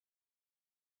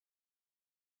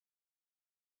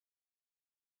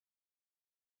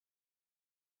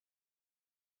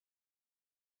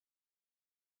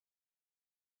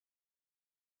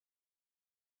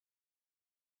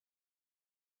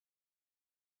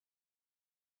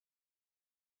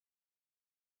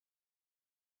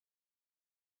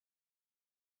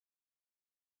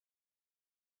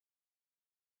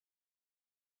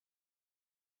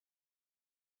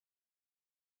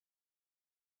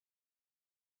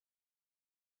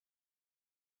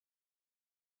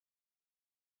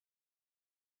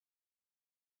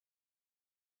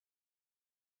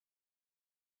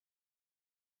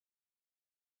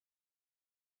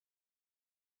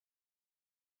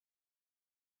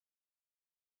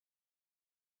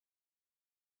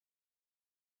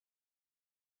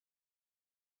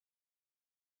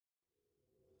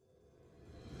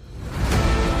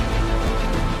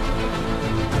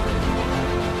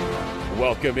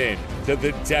Welcome in to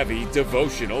the Devy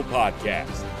Devotional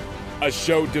Podcast, a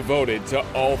show devoted to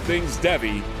all things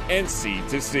Devy and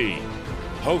C2C.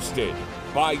 Hosted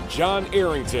by John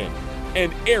Arrington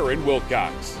and Aaron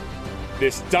Wilcox.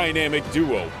 This dynamic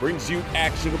duo brings you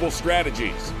actionable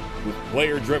strategies with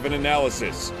player-driven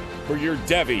analysis for your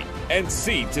Devy and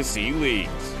C2C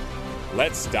leagues.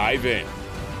 Let's dive in.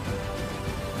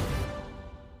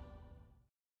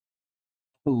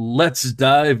 Let's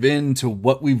dive into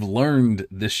what we've learned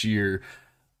this year.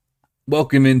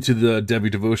 Welcome into the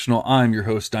Devy Devotional. I'm your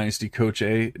host, Dynasty Coach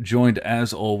A, joined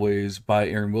as always by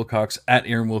Aaron Wilcox at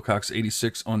Aaron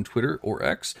Wilcox86 on Twitter or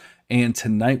X. And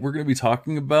tonight we're going to be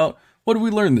talking about what did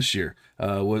we learn this year,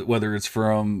 whether it's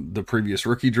from the previous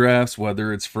rookie drafts,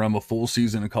 whether it's from a full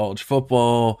season of college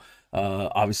football,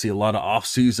 obviously a lot of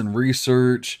off-season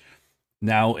research.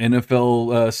 Now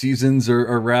NFL seasons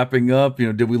are wrapping up.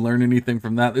 Did we learn anything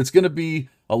from that? It's going to be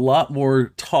a lot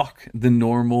more talk than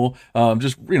normal.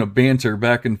 Just banter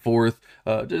back and forth.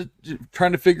 Just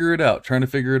trying to figure it out, trying to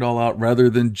figure it all out,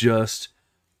 rather than just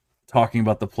talking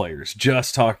about the players.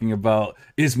 Just talking about,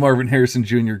 is Marvin Harrison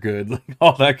Jr. good? Like,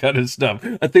 all that kind of stuff.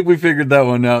 I think we figured that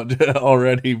one out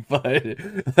already. But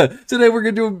today we're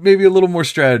going to do maybe a little more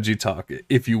strategy talk,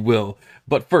 if you will.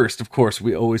 But first, of course,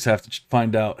 we always have to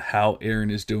find out how Aaron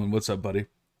is doing. What's up, buddy?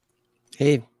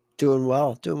 Hey, doing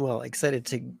well. Excited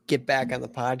to get back on the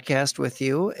podcast with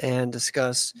you and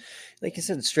discuss, like you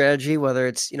said, strategy, whether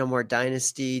it's, more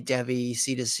dynasty, Devy,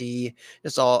 C2C,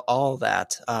 just all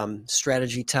that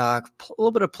strategy talk, a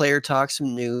little bit of player talk,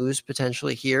 some news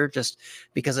potentially here, just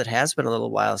because it has been a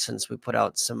little while since we put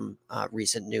out some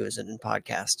recent news and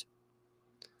podcast.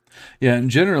 Yeah, and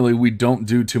generally we don't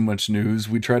do too much news.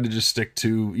 We try to just stick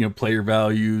to, player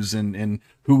values and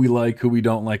who we like, who we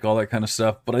don't like, all that kind of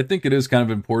stuff. But I think it is kind of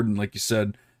important, like you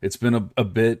said, it's been a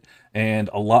bit and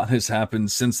a lot has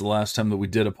happened since the last time that we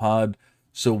did a pod.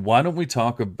 So why don't we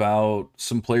talk about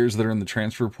some players that are in the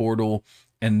transfer portal,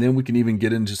 and then we can even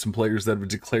get into some players that have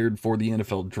declared for the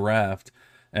NFL draft.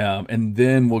 And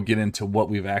then we'll get into what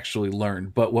we've actually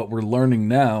learned. But what we're learning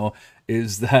now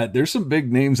is that there's some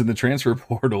big names in the transfer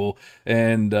portal,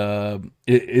 and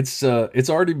it's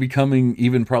already becoming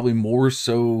even probably more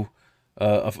so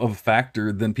of a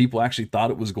factor than people actually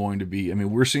thought it was going to be. I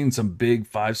mean, we're seeing some big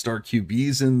 5-star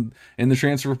QBs in the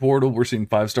transfer portal. We're seeing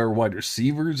 5-star wide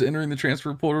receivers entering the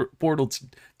transfer portal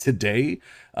today.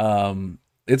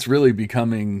 It's really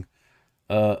becoming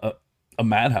a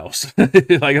madhouse.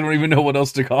 Like, I don't even know what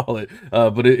else to call it,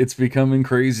 but it's becoming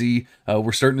crazy.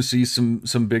 We're starting to see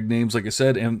some big names, like I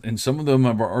said, and some of them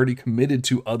have already committed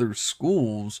to other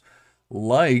schools,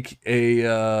 like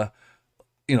a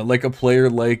player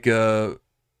like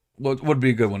what would be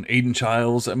a good one, Aiden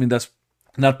Childs. I mean, that's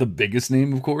not the biggest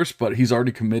name, of course, but he's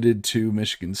already committed to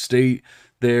Michigan State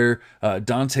there.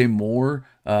 Dante Moore,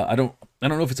 I don't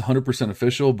know if it's 100%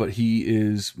 official, but he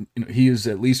is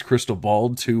at least crystal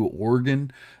balled to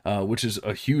Oregon, which is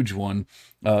a huge one,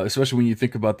 especially when you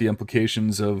think about the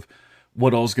implications of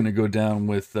what all's going to go down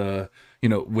with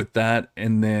with that.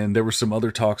 And then there were some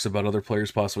other talks about other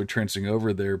players possibly transferring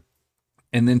over there.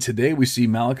 And then today we see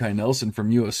Malachi Nelson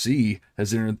from USC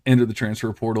has entered the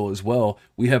transfer portal as well.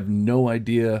 We have no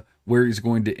idea where he's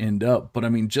going to end up. But I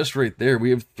mean, just right there,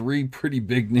 we have 3 pretty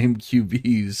big name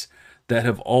QBs that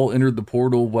have all entered the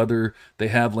portal, whether they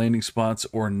have landing spots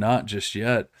or not just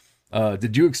yet.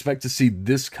 Did you expect to see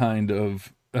this kind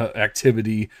of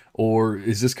activity, or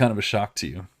is this kind of a shock to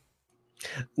you?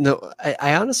 No,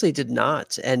 I honestly did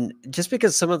not. And just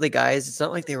because some of the guys, it's not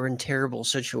like they were in terrible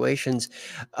situations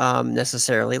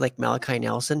necessarily, like Malachi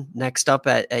Nelson next up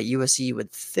at USC, you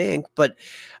would think. But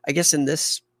I guess in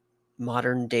this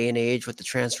modern day and age with the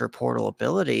transfer portal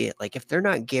ability, like if they're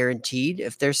not guaranteed,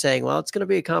 if they're saying, well, it's going to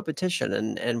be a competition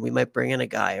and we might bring in a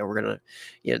guy, or we're going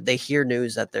to, they hear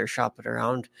news that they're shopping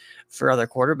around for other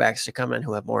quarterbacks to come in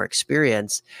who have more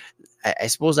experience. I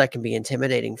suppose that can be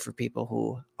intimidating for people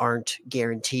who aren't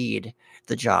guaranteed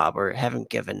the job or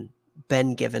haven't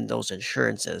been given those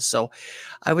insurances. So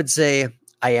I would say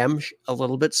I am a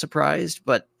little bit surprised,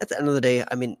 but at the end of the day,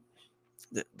 I mean,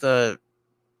 the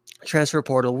transfer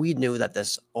portal, we knew that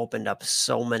this opened up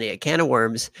a can of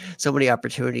worms, so many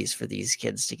opportunities for these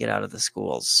kids to get out of the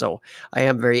schools. So I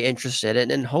am very interested,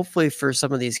 and hopefully for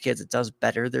some of these kids, it does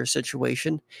better their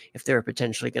situation. If they're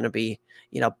potentially going to be,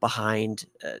 behind,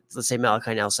 let's say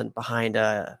Malachi Nelson, behind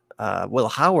Will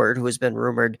Howard, who has been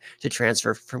rumored to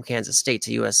transfer from Kansas State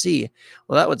to USC.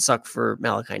 Well, that would suck for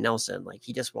Malachi Nelson. Like,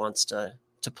 he just wants to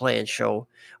play and show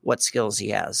what skills he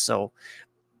has. So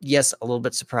yes, a little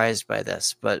bit surprised by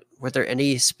this, but were there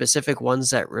any specific ones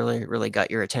that really, really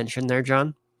got your attention there,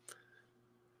 John?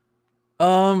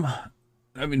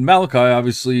 I mean, Malachi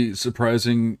obviously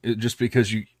surprising just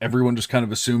because everyone just kind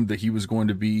of assumed that he was going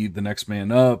to be the next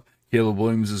man up. Caleb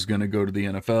Williams is going to go to the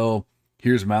NFL.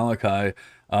 Here's Malachi.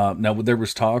 Now there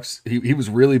was talks. He was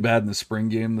really bad in the spring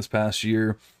game this past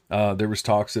year. There was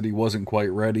talks that he wasn't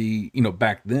quite ready,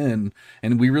 back then,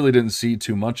 and we really didn't see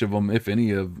too much of him, if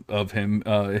any of him,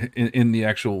 in the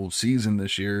actual season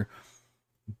this year.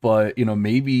 But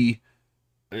maybe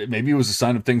it was a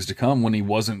sign of things to come when he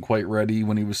wasn't quite ready,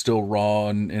 when he was still raw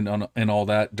and all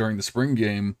that during the spring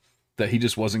game, that he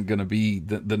just wasn't going to be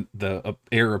the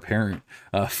heir apparent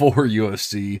for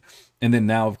USC. And then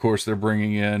now, of course, they're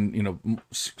bringing in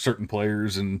certain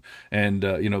players and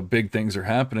big things are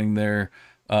happening there.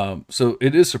 So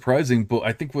it is surprising, but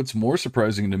I think what's more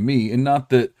surprising to me, and not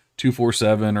that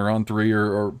 247 or on three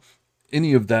or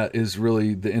any of that is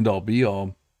really the end all be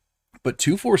all, but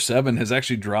 247 has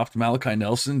actually dropped Malachi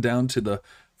Nelson down to the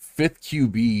 5th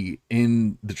QB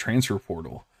in the transfer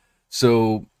portal.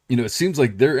 So, it seems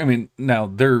like now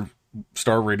their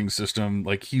star rating system,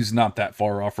 like, he's not that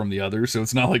far off from the others. So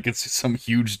it's not like it's some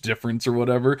huge difference or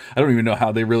whatever. I don't even know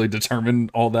how they really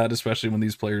determine all that, especially when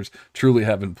these players truly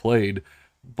haven't played.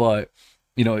 But,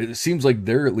 it seems like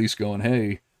they're at least going,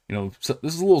 hey, so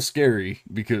this is a little scary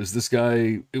because this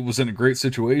guy, it was in a great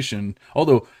situation.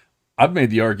 Although I've made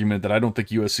the argument that I don't think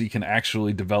USC can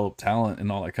actually develop talent and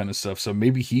all that kind of stuff. So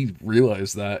maybe he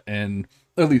realized that, and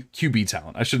at least QB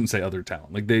talent. I shouldn't say other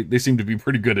talent. Like they seem to be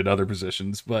pretty good at other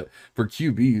positions, but for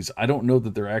QBs, I don't know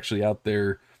that they're actually out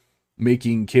there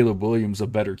making Caleb Williams a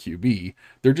better QB.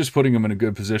 They're just putting him in a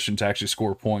good position to actually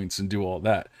score points and do all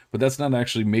that. But that's not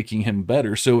actually making him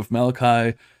better. So if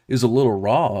Malachi is a little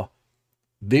raw,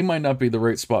 they might not be the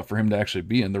right spot for him to actually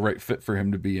be in, the right fit for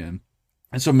him to be in.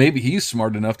 And so maybe he's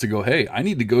smart enough to go, hey, I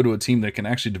need to go to a team that can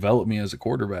actually develop me as a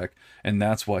quarterback. And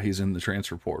that's why he's in the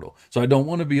transfer portal. So I don't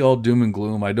want to be all doom and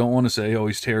gloom. I don't want to say, oh,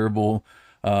 he's terrible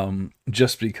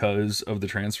just because of the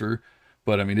transfer.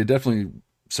 But I mean, it definitely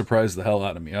surprised the hell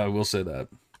out of me. I will say that.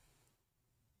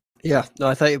 Yeah, no,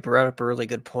 I thought you brought up a really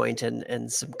good point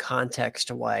and some context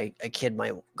to why a kid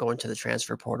might go into the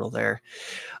transfer portal there.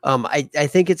 I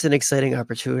think it's an exciting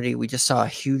opportunity. We just saw a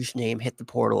huge name hit the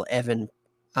portal, Evan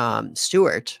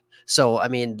Stewart. So, I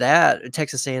mean, that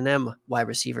Texas A&M wide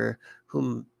receiver,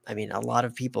 whom, I mean, a lot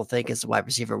of people think is the wide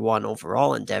receiver 1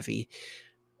 overall in Devy.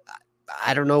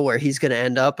 I don't know where he's going to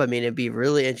end up. I mean, it'd be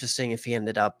really interesting if he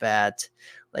ended up at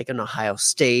like an Ohio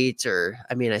State, or,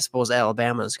 I mean, I suppose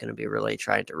Alabama is going to be really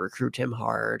trying to recruit him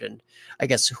hard. And I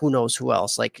guess who knows who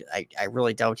else. Like, I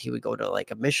really doubt he would go to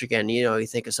like a Michigan. You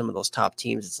think of some of those top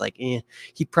teams. It's like,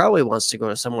 he probably wants to go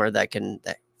to somewhere that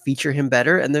feature him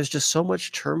better. And there's just so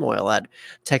much turmoil at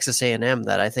Texas A&M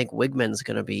that I think Wigman's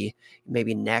going to be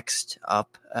maybe next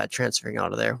up, transferring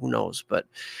out of there. Who knows? But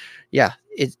yeah,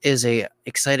 it is a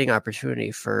exciting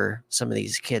opportunity for some of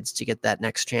these kids to get that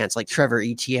next chance. Like Trevor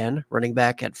Etienne, running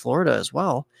back at Florida as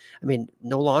well. I mean,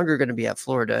 no longer going to be at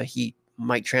Florida. He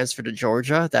might transfer to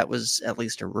Georgia. That was at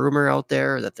least a rumor out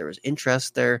there that there was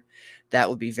interest there. That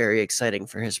would be very exciting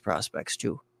for his prospects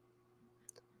too.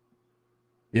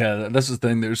 Yeah, that's the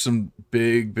thing. There's some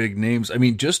big names. I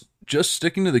mean, just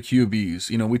sticking to the QBs,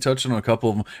 we touched on a couple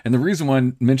of them. And the reason why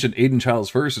I mentioned Aiden Childs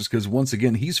first is because, once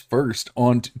again, he's first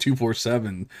on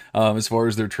 247 as far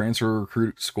as their transfer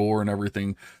recruit score and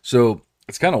everything. So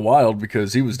it's kind of wild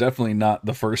because he was definitely not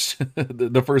the first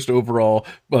the first overall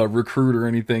recruit or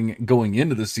anything going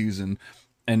into the season.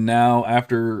 And now,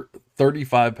 after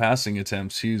 35 passing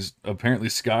attempts, he's apparently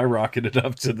skyrocketed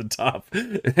up to the top.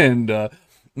 And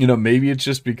maybe it's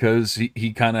just because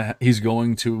he's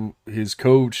going to his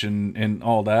coach and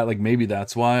all that. Like, maybe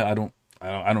that's why. I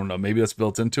don't know. Maybe that's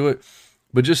built into it.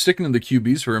 But just sticking to the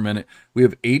QBs for a minute, we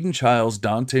have Aiden Childs,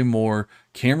 Dante Moore,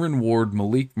 Cameron Ward,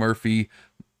 Malik Murphy,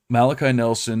 Malachi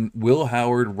Nelson, Will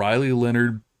Howard, Riley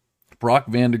Leonard, Brock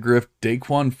Vandegrift,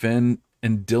 Daquan Finn,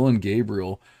 and Dylan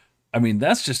Gabriel. I mean,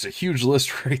 that's just a huge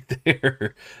list right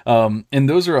there. And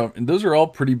those are all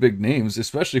pretty big names,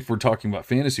 especially if we're talking about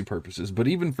fantasy purposes. But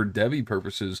even for Devy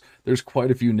purposes, there's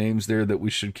quite a few names there that we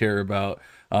should care about.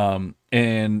 And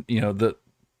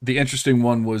the interesting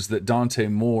one was that Dante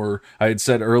Moore, I had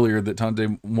said earlier that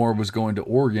Dante Moore was going to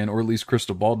Oregon, or at least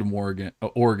Crystal Baltimore,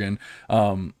 Oregon.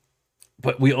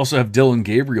 But we also have Dylan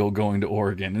Gabriel going to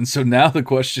Oregon. And so now the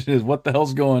question is, what the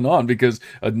hell's going on? Because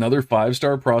another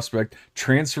 5-star prospect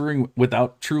transferring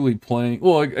without truly playing.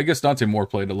 Well, I guess Dante Moore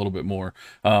played a little bit more.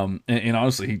 And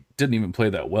honestly, he didn't even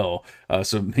play that well.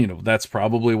 So that's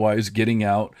probably why he's getting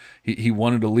out. He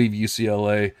wanted to leave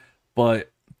UCLA.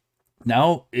 But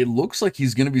now it looks like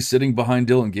he's going to be sitting behind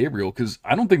Dylan Gabriel, because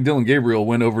I don't think Dylan Gabriel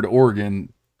went over to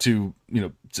Oregon to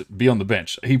to be on the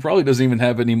bench. He probably doesn't even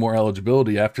have any more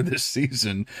eligibility after this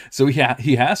season, so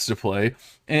he has to play.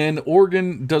 And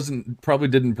Oregon probably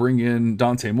didn't bring in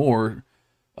Dante Moore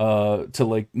to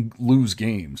like lose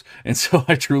games. And so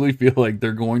I truly feel like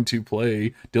they're going to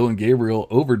play Dylan Gabriel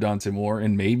over Dante Moore.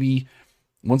 And maybe,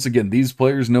 once again, these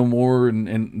players know more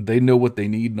and they know what they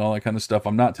need and all that kind of stuff.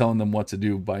 I'm not telling them what to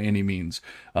do by any means.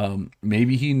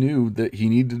 Maybe he knew that he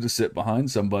needed to sit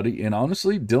behind somebody. And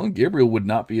honestly, Dylan Gabriel would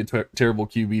not be a terrible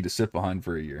QB to sit behind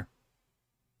for a year.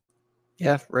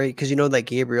 Yeah, right. Because you know that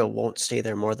Gabriel won't stay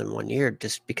there more than 1 year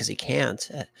just because he can't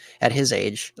at his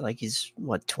age. Like he's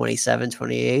what, 27,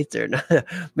 28, or not,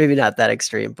 maybe not that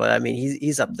extreme, but I mean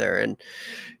he's up there. And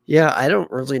yeah, I don't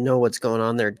really know what's going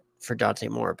on there for Dante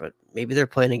Moore, but maybe they're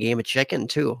playing a game of chicken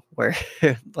too, where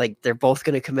like they're both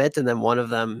going to commit, and then one of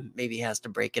them maybe has to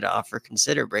break it off or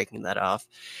consider breaking that off.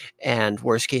 And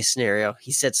worst case scenario,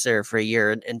 he sits there for a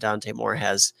year, and Dante Moore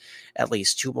has at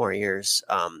least 2 more years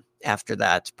after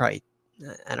that, probably.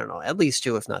 I don't know, at least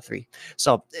 2, if not 3.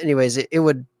 So anyways, it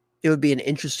would be an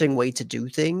interesting way to do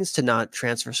things, to not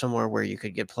transfer somewhere where you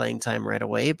could get playing time right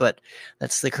away. But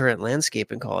that's the current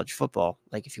landscape in college football.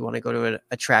 Like if you want to go to an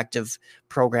attractive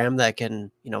program that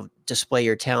can, display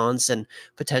your talents and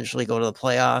potentially go to the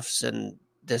playoffs and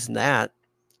this and that,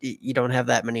 you don't have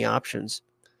that many options.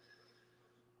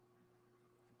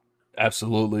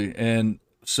 Absolutely. And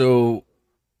so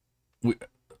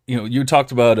you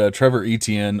talked about Trevor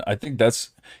Etienne. I think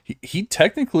he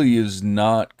technically is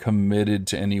not committed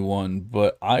to anyone,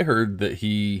 but I heard that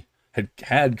he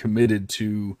had committed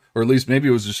to, or at least maybe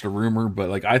it was just a rumor, but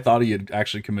like I thought he had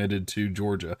actually committed to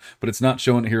Georgia, but it's not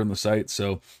showing it here on the site.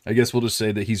 So I guess we'll just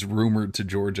say that he's rumored to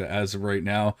Georgia as of right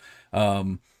now.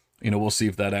 We'll see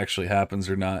if that actually happens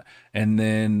or not. And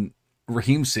then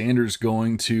Raheem Sanders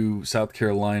going to South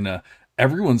Carolina.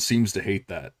 Everyone seems to hate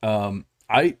that.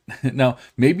 Now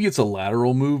maybe it's a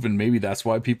lateral move, and maybe that's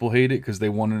why people hate it, because they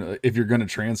want to. If you're going to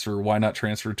transfer, why not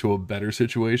transfer to a better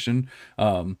situation?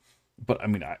 But I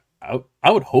mean, I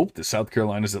would hope that South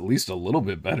Carolina is at least a little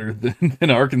bit better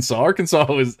than Arkansas. Arkansas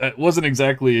wasn't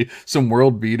exactly some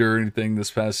world beater or anything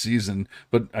this past season,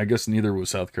 but I guess neither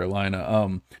was South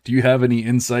Carolina. Do you have any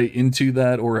insight into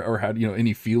that, or how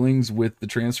any feelings with the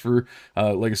transfer?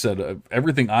 Like I said,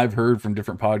 everything I've heard from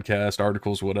different podcasts,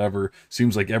 articles, whatever,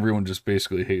 seems like everyone just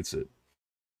basically hates it.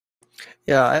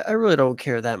 Yeah, I really don't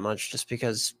care that much, just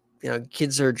because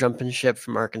kids are jumping ship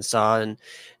from Arkansas, and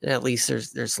at least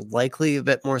there's likely a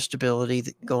bit more stability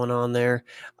going on there.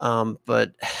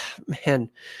 But man,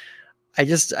 I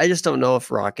just don't know if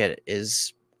Rocket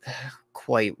is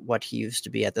quite what he used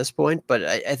to be at this point. But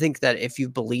I think that if you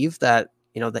believe that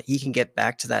that he can get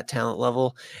back to that talent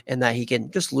level, and that he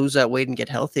can just lose that weight and get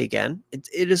healthy again,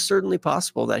 it is certainly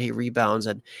possible that he rebounds,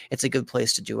 and it's a good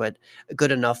place to do it, a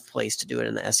good enough place to do it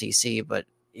in the SEC. But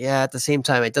yeah, at the same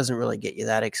time, it doesn't really get you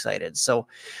that excited. So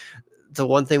the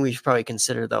one thing we should probably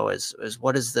consider, though, is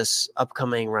what does this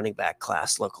upcoming running back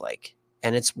class look like?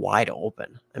 And it's wide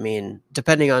open. I mean,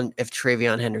 depending on if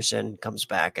Travion Henderson comes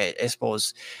back, I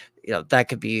suppose, that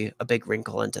could be a big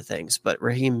wrinkle into things. But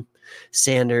Raheem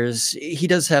Sanders, he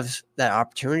does have that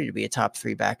opportunity to be a top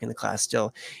 3 back in the class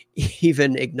still,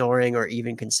 even ignoring or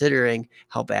even considering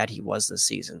how bad he was this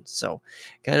season. So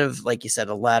kind of like you said,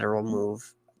 a lateral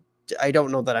move. I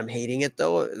don't know that I'm hating it,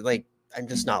 though. Like, I'm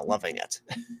just not loving it.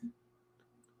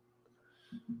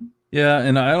 Yeah,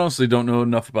 and I honestly don't know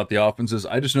enough about the offenses.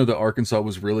 I just know that Arkansas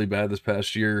was really bad this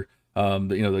past year.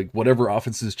 Like whatever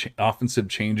offensive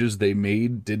changes they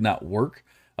made did not work.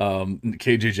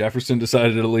 KJ Jefferson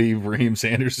decided to leave. Raheem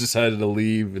Sanders decided to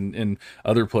leave, and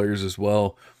other players as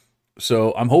well.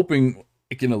 So I'm hoping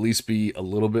it can at least be a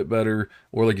little bit better,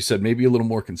 or like you said, maybe a little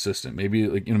more consistent. Maybe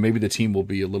maybe the team will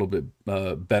be a little bit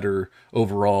better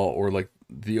overall, or like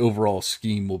the overall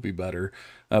scheme will be better.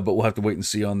 But we'll have to wait and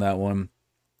see on that one.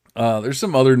 There's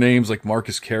some other names like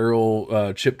Marcus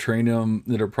Carroll, Chip Trainum,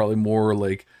 that are probably more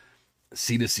like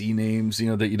C2C names,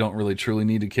 that you don't really truly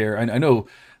need to care. I know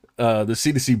the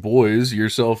C2C boys,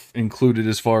 yourself included,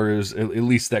 as far as at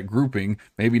least that grouping,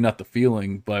 maybe not the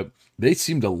feeling, but they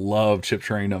seem to love Chip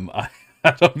Trainum.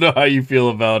 I don't know how you feel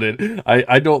about it.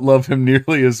 I don't love him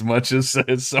nearly as much as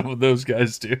some of those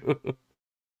guys do.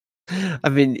 I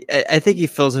mean, I think he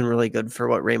fills in really good for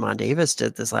what Raymond Davis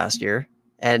did this last year.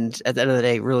 And at the end of the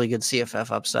day, really good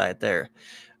CFF upside there.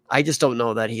 I just don't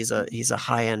know that he's a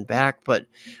high end back, but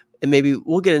and maybe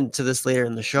we'll get into this later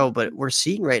in the show. But we're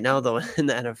seeing right now, though, in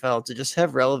the NFL, to just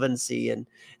have relevancy and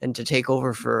to take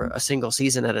over for a single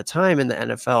season at a time in the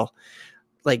NFL,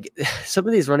 like some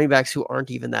of these running backs who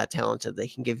aren't even that talented, they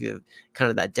can give you kind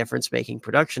of that difference making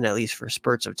production, at least for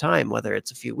spurts of time, whether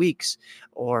it's a few weeks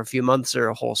or a few months or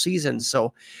a whole season.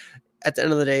 So at the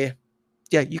end of the day,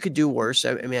 yeah, you could do worse.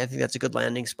 I mean, I think that's a good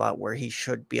landing spot where he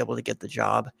should be able to get the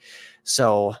job.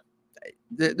 So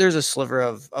there's a sliver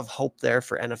of hope there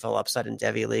for NFL upside in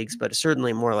Devy leagues, but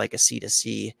certainly more like a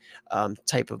C2C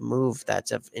type of move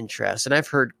that's of interest. And I've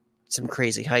heard some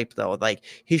crazy hype though, like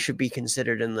he should be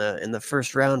considered in the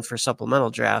first round for supplemental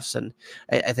drafts, and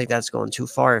I think that's going too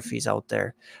far if he's out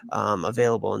there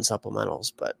available in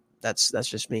supplementals. But that's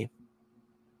just me.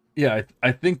 Yeah,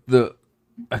 I think the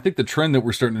trend that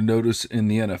we're starting to notice in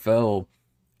the NFL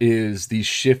is these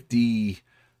shifty,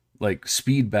 like,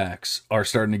 speed backs are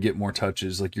starting to get more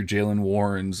touches, like your Jalen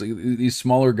Warrens, like, these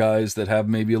smaller guys that have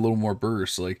maybe a little more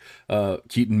burst, like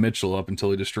Keaton Mitchell up until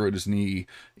he destroyed his knee,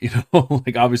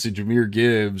 like obviously Jahmyr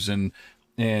Gibbs and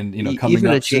coming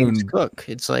Even a up James soon. Cook.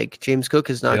 It's like James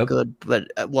Cook is not Yep. good, but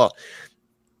well,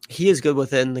 he is good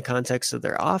within the context of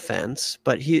their offense,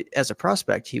 but he, as a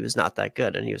prospect, he was not that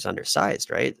good and he was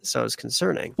undersized, right? So it's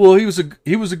concerning. Well, he was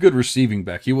a good receiving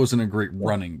back. He wasn't a great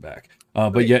running back.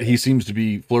 But Right. yet he seems to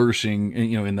be flourishing,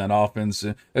 in that offense,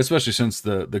 especially since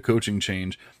the coaching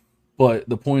change. But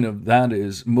the point of that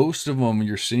is most of them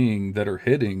you're seeing that are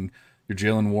hitting your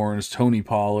Jalen Warrens, Tony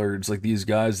Pollards, like these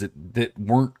guys that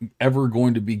weren't ever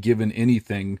going to be given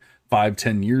anything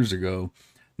 5-10 years ago.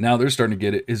 Now they're starting to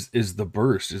get it. Is the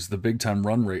burst, is the big time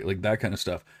run rate, like that kind of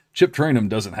stuff. Chip Trainum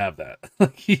doesn't have that.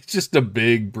 He's just a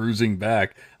big bruising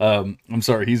back. I'm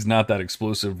sorry, he's not that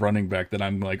explosive running back that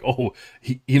I'm like, oh,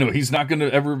 he's not going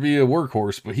to ever be a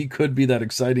workhorse, but he could be that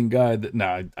exciting guy.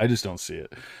 That I just don't see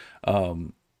it.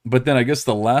 But then I guess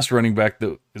the last running back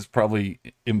that is probably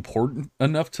important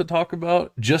enough to talk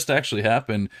about just actually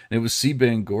happened. And it was C.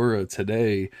 Bangura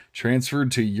today,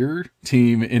 transferred to your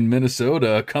team in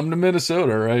Minnesota. Come to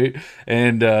Minnesota, right?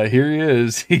 And here he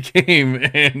is. He came,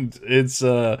 and it's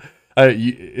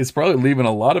probably leaving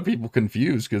a lot of people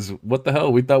confused because what the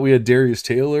hell? We thought we had Darius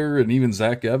Taylor and even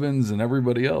Zach Evans and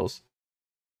everybody else.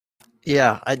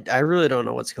 Yeah, I really don't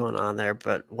know what's going on there,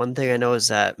 but one thing I know is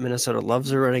that Minnesota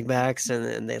loves their running backs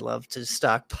and they love to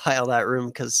stockpile that room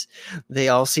because they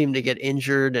all seem to get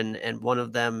injured and one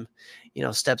of them,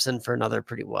 steps in for another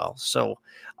pretty well. So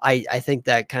I think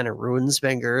that kind of ruins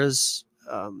Bangura's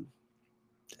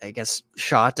I guess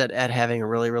shot at having a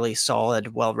really, really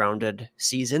solid, well-rounded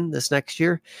season this next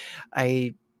year.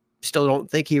 I still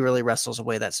don't think he really wrestles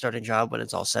away that starting job when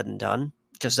it's all said and done.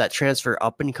 Just that transfer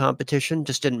up in competition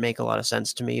just didn't make a lot of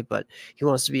sense to me, but he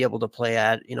wants to be able to play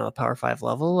at, a Power 5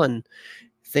 level, and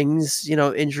things,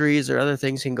 injuries or other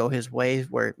things can go his way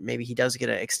where maybe he does get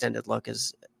an extended look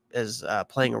as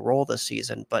playing a role this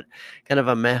season, but kind of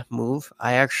a meh move.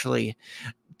 I actually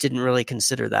didn't really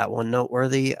consider that one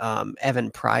noteworthy.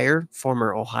 Evan Pryor,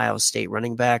 former Ohio State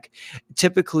running back.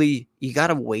 Typically, you got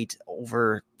to wait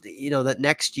over, that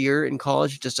next year in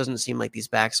college. It just doesn't seem like these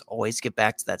backs always get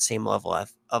back to that same level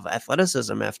of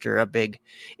athleticism after a big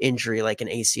injury like an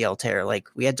ACL tear. Like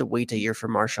we had to wait a year for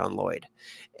Marshawn Lloyd.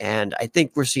 And I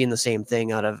think we're seeing the same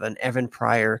thing out of an Evan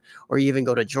Pryor, or even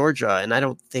go to Georgia. And I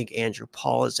don't think Andrew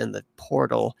Paul is in the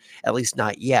portal, at least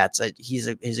not yet. He's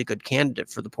a good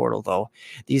candidate for the portal, though.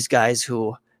 These guys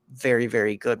who very,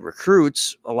 very good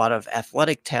recruits, a lot of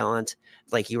athletic talent,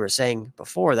 like you were saying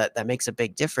before, that makes a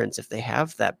big difference. If they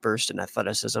have that burst in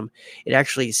athleticism, it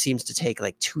actually seems to take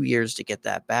like 2 years to get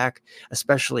that back,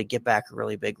 especially get back a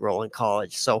really big role in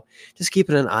college. So just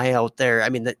keeping an eye out there. I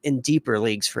mean, in deeper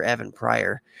leagues for Evan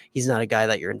Pryor, he's not a guy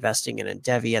that you're investing in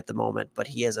Devy at the moment, but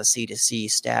he is a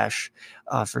C2C stash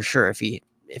for sure if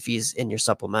he's in your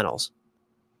supplementals.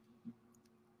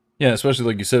 Yeah, especially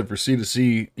like you said, for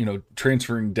C2C,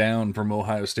 transferring down from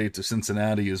Ohio State to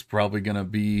Cincinnati is probably going to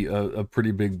be a pretty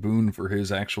big boon for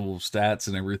his actual stats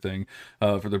and everything,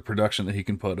 for the production that he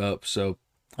can put up. So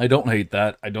I don't hate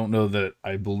that. I don't know that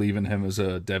I believe in him as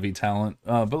a Devy talent,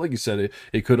 but like you said,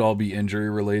 it could all be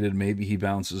injury related. Maybe he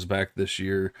bounces back this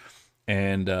year,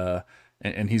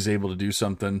 and he's able to do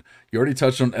something. You already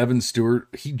touched on Evan Stewart.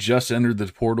 He just entered the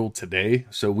portal today,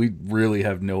 so we really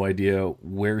have no idea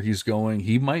where he's going.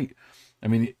 He might, I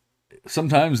mean,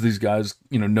 sometimes these guys,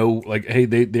 know like, hey,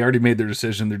 they already made their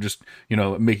decision. They're just,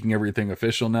 making everything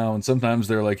official now. And sometimes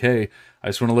they're like, hey, I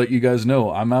just want to let you guys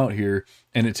know I'm out here.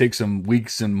 And it takes them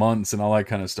weeks and months and all that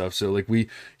kind of stuff. So like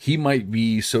he might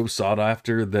be so sought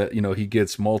after that, he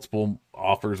gets multiple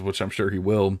offers, which I'm sure he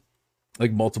will,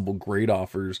 like multiple great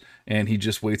offers, and he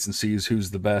just waits and sees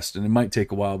who's the best. And it might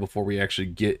take a while before we actually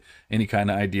get any kind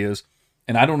of ideas.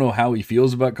 And I don't know how he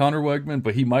feels about Connor Wegman,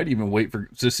 but he might even wait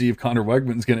to see if Connor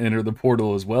Wegman's going to enter the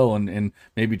portal as well, and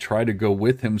maybe try to go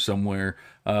with him somewhere.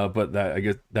 But that, I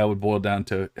guess that would boil down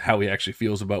to how he actually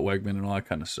feels about Wegman and all that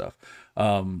kind of stuff.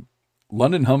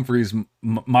 London Humphreys,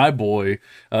 my boy,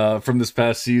 from this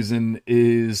past season,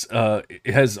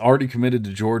 has already committed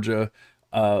to Georgia.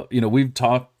 We've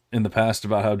talked in the past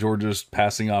about how Georgia's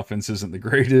passing offense isn't the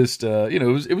greatest.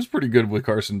 It was pretty good with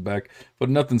Carson Beck, but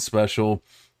nothing special.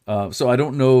 So I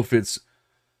don't know if it's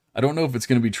going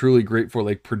to be truly great for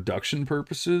like production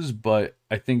purposes, but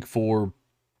I think for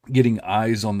getting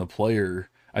eyes on the player,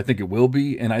 I think it will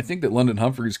be. And I think that London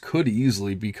Humphreys could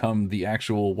easily become the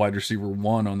actual wide receiver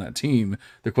one on that team.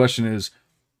 The question is,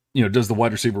 does the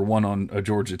wide receiver one on a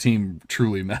Georgia team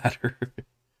truly matter?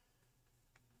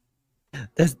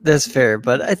 That's fair,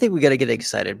 but I think we got to get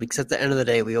excited because at the end of the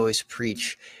day, we always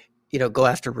preach, go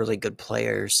after really good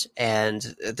players,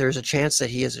 and there's a chance that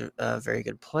he is a very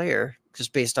good player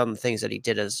just based on the things that he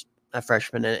did as a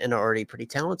freshman and already pretty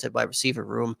talented wide receiver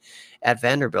room at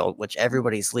Vanderbilt, which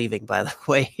everybody's leaving, by the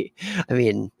way. I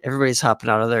mean, everybody's hopping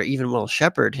out of there. Even Will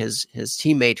Shepherd, his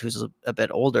teammate, who's a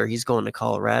bit older, he's going to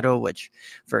Colorado, which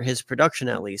for his production,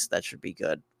 at least, that should be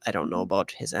good. I don't know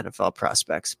about his NFL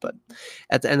prospects, but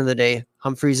at the end of the day,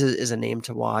 Humphreys is a name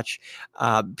to watch.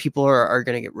 People are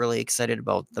going to get really excited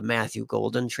about the Matthew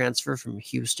Golden transfer from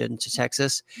Houston to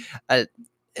Texas.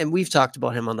 And we've talked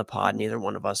about him on the pod. Neither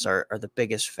one of us are the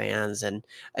biggest fans. And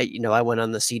I went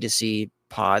on the C2C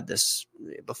pod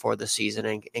before the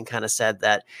season and kind of said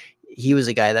that he was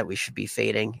a guy that we should be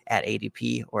fading at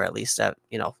ADP, or at least at,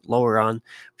 lower on. We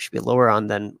should be lower on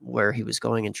than where he was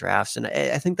going in drafts. And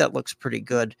I think that looks pretty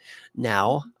good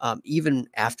now. Even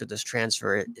after this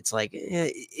transfer, it's like,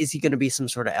 is he going to be some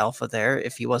sort of alpha there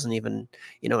if he wasn't even,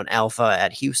 an alpha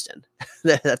at Houston?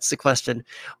 That's the question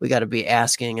we got to be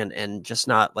asking, and just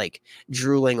not like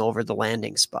drooling over the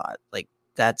landing spot. Like,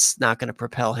 that's not going to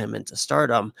propel him into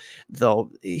stardom, though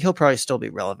he'll probably still be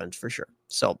relevant for sure.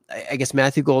 So I guess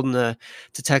Matthew Golden to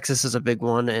Texas is a big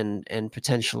one, and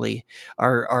potentially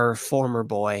our former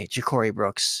boy, Ja'Cory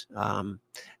Brooks.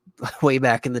 Way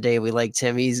back in the day, we liked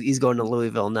him. He's going to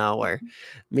Louisville now, where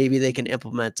maybe they can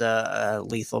implement a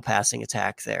lethal passing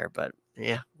attack there. But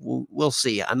yeah, we'll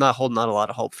see. I'm not holding out a lot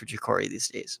of hope for Ja'Cory these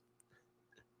days.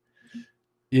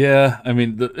 Yeah, I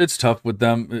mean, it's tough with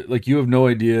them. Like, you have no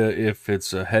idea if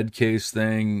it's a head case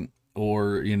thing,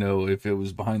 or if it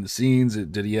was behind the scenes.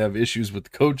 Did he have issues with the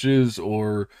coaches,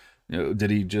 or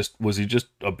was he just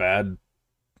a bad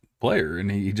player and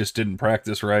he just didn't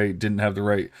practice right, didn't have the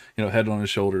right head on his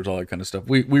shoulders, all that kind of stuff.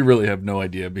 We really have no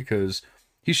idea, because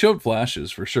he showed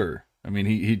flashes for sure. I mean,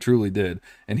 he truly did,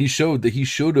 and he showed that he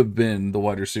should have been the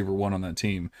wide receiver one on that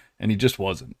team, and he just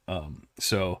wasn't.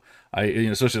 So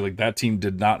especially like that team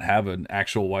did not have an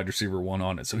actual wide receiver one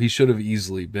on it, so he should have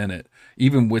easily been it.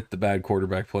 Even with the bad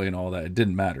quarterback play and all that, it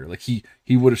didn't matter. Like, he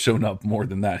would have shown up more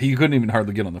than that. He couldn't even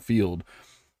hardly get on the field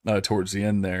towards the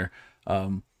end there.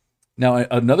 Now,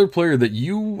 another player that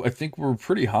I think were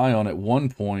pretty high on at one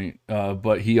point,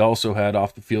 but he also had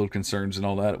off the field concerns and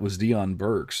all that, was Deion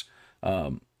Burks.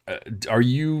 Are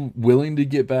you willing to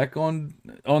get back on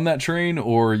that train,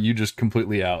 or are you just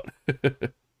completely out?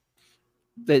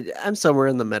 But I'm somewhere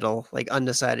in the middle, like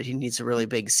undecided. He needs a really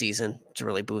big season to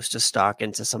really boost his stock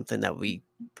into something that we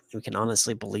can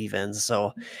honestly believe in.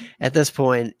 So at this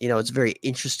point, it's a very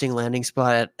interesting landing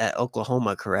spot at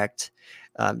Oklahoma, correct?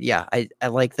 Yeah, I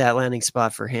like that landing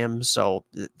spot for him. So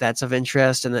that's of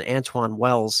interest. And then Antoine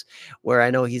Wells, where I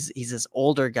know he's this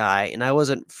older guy, and I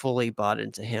wasn't fully bought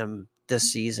into him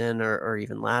this season or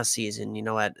even last season,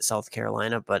 at South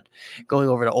Carolina, but going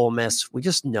over to Ole Miss, we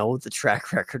just know the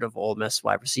track record of Ole Miss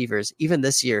wide receivers. Even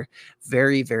this year,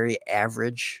 very, very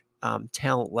average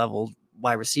talent level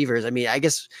wide receivers. I mean, I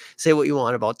guess say what you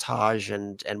want about Taj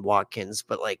and Watkins,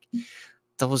 but like,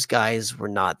 those guys were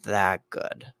not that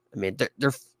good. I mean,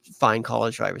 they're fine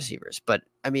college wide receivers, but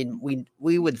I mean,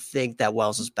 we would think that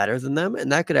Wells is better than them,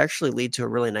 and that could actually lead to a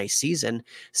really nice season,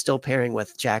 still pairing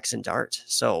with Jackson Dart.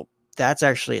 So that's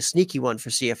actually a sneaky one for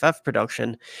CFF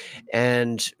production.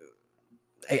 And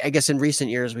I guess in recent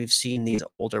years, we've seen these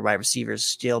older wide receivers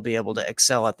still be able to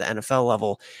excel at the NFL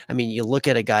level. I mean, you look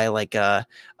at a guy like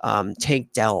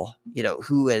Tank Dell,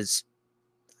 who is,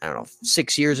 I don't know,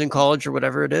 6 years in college or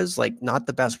whatever it is, like not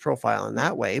the best profile in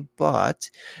that way, but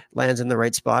lands in the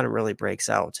right spot and really breaks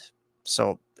out.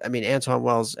 So, I mean, Antoine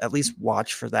Wells, at least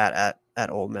watch for that at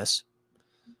Ole Miss.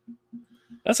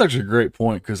 That's actually a great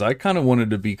point, because I kind of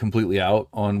wanted to be completely out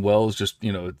on Wells. Just,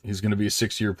 he's going to be a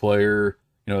 6-year player.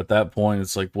 At that point,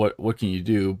 it's like, what can you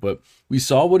do? But we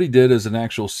saw what he did as an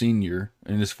actual senior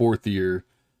in his 4th year.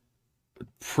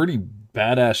 pretty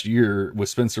badass year with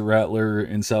Spencer Rattler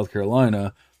in South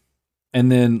Carolina. And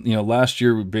then, last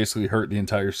year we basically hurt the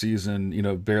entire season,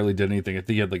 barely did anything. I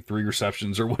think he had like 3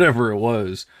 receptions or whatever it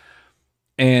was.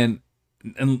 And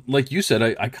like you said,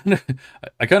 I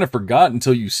kind of forgot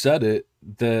until you said it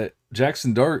that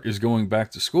Jackson Dart is going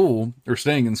back to school or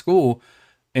staying in school,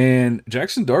 and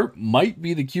Jackson Dart might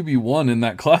be the QB1 in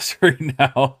that class right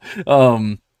now.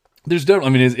 There's definitely, I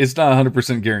mean, it's not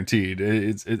 100% guaranteed.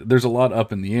 There's a lot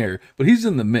up in the air, but he's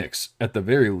in the mix at the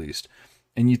very least.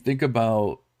 And you think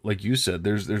about, like you said,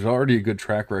 there's already a good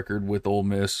track record with Ole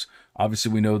Miss.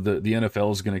 Obviously, we know the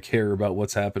NFL is going to care about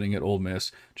what's happening at Ole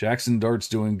Miss. Jackson Dart's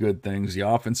doing good things. The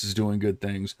offense is doing good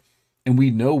things. And we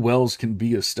know Wells can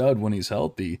be a stud when he's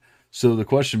healthy. So the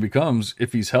question becomes,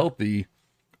 if he's healthy,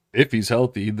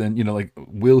 then, like,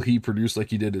 will he produce like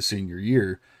he did his senior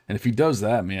year? And if he does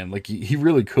that, man, like he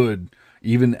really could,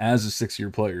 even as a 6-year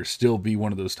player, still be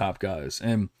one of those top guys.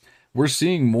 And we're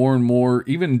seeing more and more,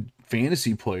 even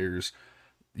fantasy players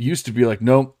used to be like,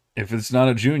 nope, if it's not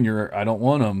a junior, I don't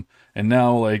want him. And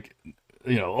now, like,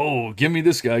 oh, give me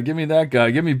this guy, give me that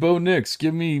guy, give me Bo Nix,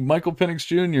 give me Michael Penix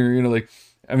Jr. Like,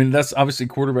 I mean, that's obviously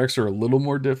quarterbacks are a little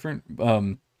more different.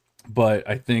 But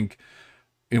I think,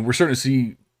 and we're starting to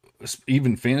see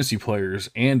even fantasy players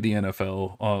and the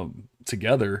NFL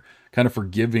together kind of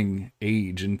forgiving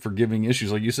age and forgiving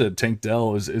issues. Like you said, Tank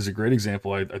Dell is a great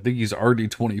example. I think he's already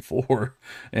 24,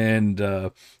 and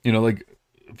like,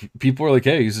 people are like,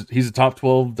 hey, he's a top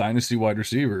 12 dynasty wide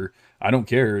receiver. I don't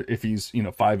care if he's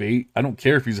 5'8". I don't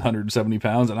care if he's 170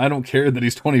 pounds, and I don't care that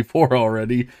he's 24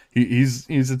 already. He's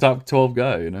a top 12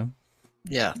 guy.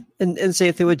 Yeah, and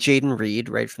same thing with Jaden Reed,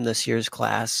 right, from this year's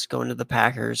class, going to the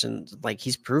Packers, and like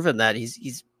he's proven that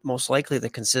he's most likely the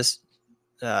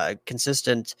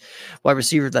consistent wide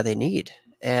receiver that they need.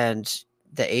 And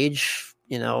the age,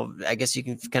 I guess you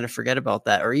can kind of forget about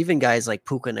that. Or even guys like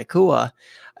Puka Nakua.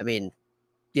 I mean,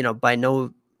 by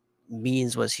no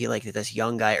means was he like this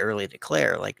young guy early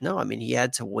declare. Like, no, I mean, he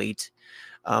had to wait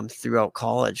throughout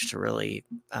college to really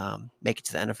make it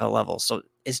to the NFL level. So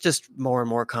it's just more and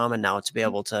more common now to be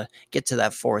able to get to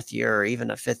that 4th year or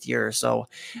even a 5th year or so.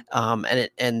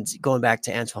 And going back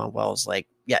to Antoine Wells, like,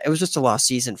 yeah, it was just a lost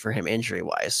season for him injury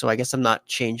wise. So I guess I'm not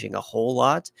changing a whole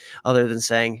lot other than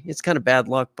saying it's kind of bad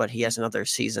luck, but he has another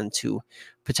season to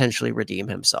potentially redeem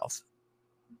himself.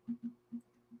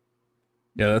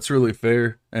 Yeah, that's really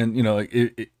fair. And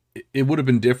it would have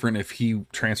been different if he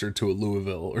transferred to a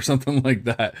Louisville or something like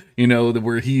that,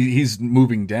 where he's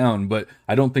moving down. But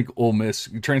I don't think Ole Miss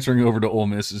transferring over to Ole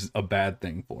Miss is a bad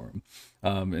thing for him.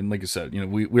 And like I said,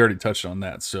 we already touched on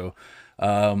that. So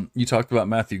you talked about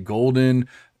Matthew Golden.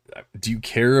 Do you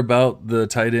care about the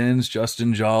tight ends,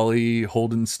 Justin Jolly,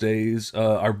 Holden Stays?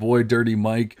 Our boy Dirty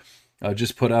Mike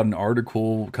just put out an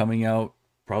article coming out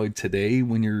probably today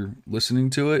when you're listening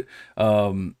to it,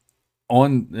 on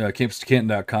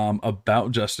campus2canton.com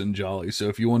about Justin Jolly. So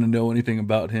if you want to know anything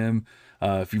about him,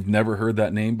 if you've never heard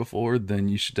that name before, then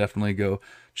you should definitely go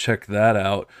check that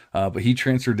out. But he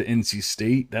transferred to NC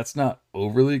State. That's not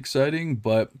overly exciting,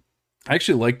 but I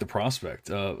actually like the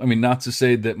prospect. I mean, not to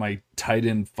say that my tight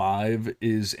end 5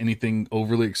 is anything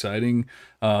overly exciting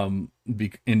in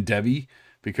Devy,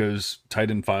 because tight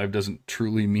end 5 doesn't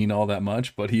truly mean all that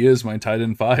much, but he is my tight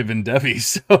end 5 in Devy.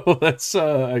 So that's,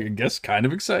 I guess, kind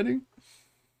of exciting.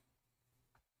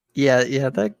 Yeah,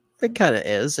 that kind of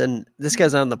is. And this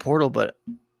guy's on the portal, but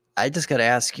I just got to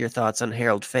ask your thoughts on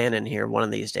Harold Fannin here one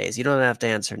of these days. You don't have to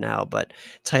answer now, but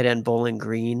tight end Bowling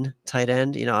Green, tight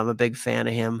end, I'm a big fan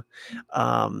of him.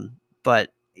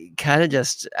 But kind of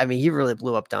just, I mean, he really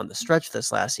blew up down the stretch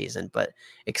this last season, but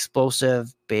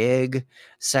explosive, big,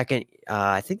 second,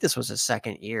 I think this was his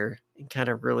second year, and kind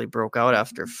of really broke out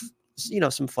after,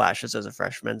 some flashes as a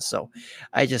freshman. So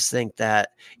I just think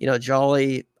that,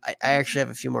 Jolly, I actually have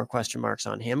a few more question marks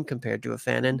on him compared to a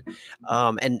Fannin.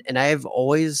 And I've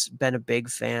always been a big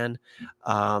fan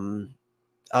of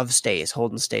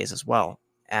Holden Stays as well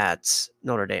at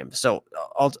Notre Dame. So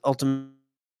ultimately,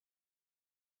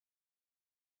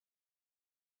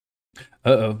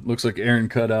 Looks like Aaron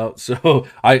cut out. So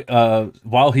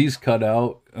while he's cut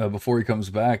out, before he comes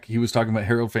back, he was talking about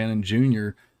Harold Fannin Jr.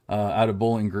 Out of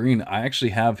Bowling Green. I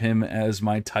actually have him as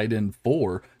my tight end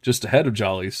 4, just ahead of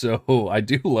Jolly. So I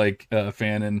do like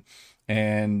Fannin,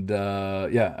 and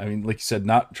yeah, I mean, like you said,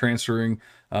 not transferring.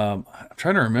 I'm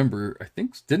trying to remember. I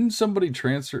think, didn't somebody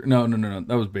transfer? No,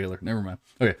 that was Baylor. Never mind.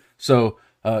 Okay, so.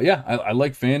 Yeah, I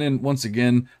like Fannin. Once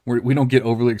again, we don't get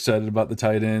overly excited about the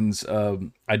tight ends.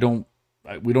 I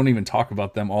we don't even talk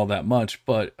about them all that much,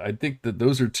 but I think that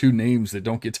those are two names that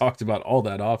don't get talked about all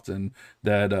that often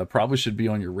that probably should be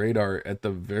on your radar at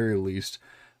the very least.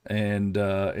 And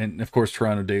of course,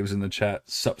 Toronto Dave's in the chat.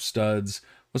 Sup studs.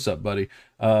 What's up, buddy?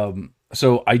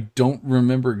 So I don't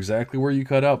remember exactly where you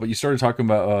cut out, but you started talking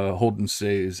about Holden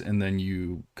Stays and then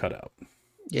you cut out.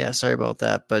 Yeah, sorry about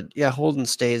that. But yeah, Holden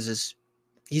Stays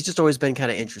he's just always been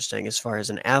kind of interesting as far as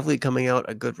an athlete coming out,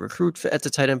 a good recruit at the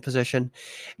tight end position,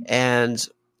 and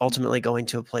ultimately going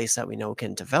to a place that we know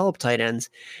can develop tight ends.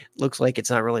 Looks like it's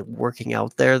not really working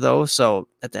out there though. So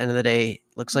at the end of the day,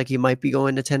 looks like he might be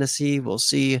going to Tennessee. We'll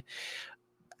see.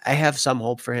 I have some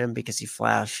hope for him because he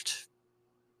flashed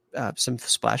some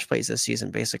splash plays this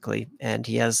season, basically, and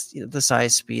he has the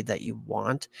size, speed that you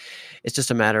want. It's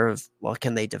just a matter of, well,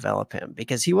 can they develop him?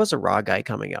 Because he was a raw guy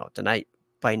coming out, and I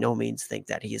by no means think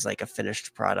that he's like a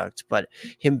finished product, but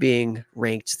him being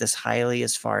ranked this highly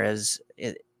as far as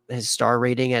his star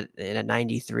rating at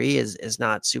 93 is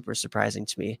not super surprising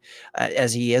to me,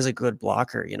 as he is a good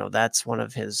blocker. That's one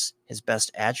of his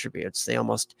best attributes. They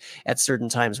almost at certain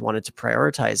times wanted to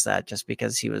prioritize that just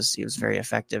because he was very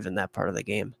effective in that part of the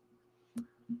game.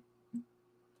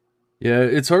 Yeah,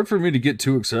 it's hard for me to get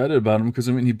too excited about him because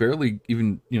I mean he barely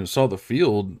even saw the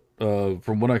field.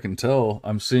 From what I can tell,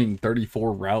 I'm seeing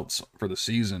 34 routes for the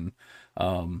season.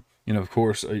 Of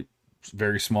course, a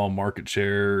very small market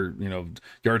share.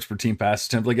 Yards per team pass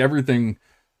attempt, like everything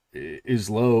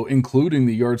is low, including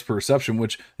the yards per reception.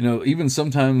 Which even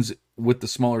sometimes with the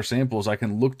smaller samples, I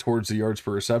can look towards the yards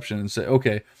per reception and say,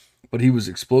 okay, but he was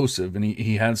explosive and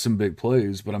he had some big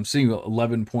plays. But I'm seeing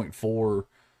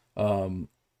 11.4.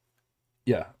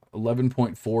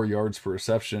 11.4 yards per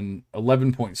reception,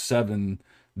 11.7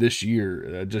 this year.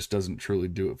 That just doesn't truly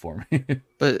do it for me.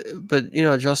 but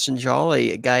Justin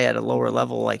Jolly, a guy at a lower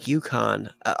level like UConn,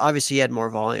 obviously he had more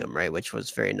volume, right, which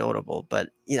was very notable. But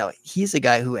he's a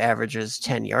guy who averages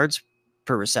 10 yards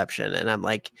per reception, and I'm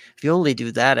like, if you only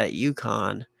do that at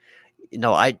UConn,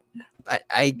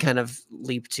 I kind of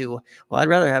leap to, well, I'd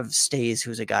rather have Stays,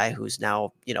 who's a guy who's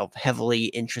now, heavily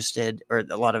interested, or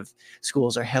a lot of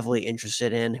schools are heavily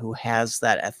interested in, who has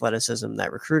that athleticism,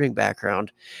 that recruiting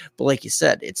background. But like you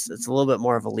said, it's a little bit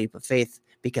more of a leap of faith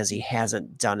because he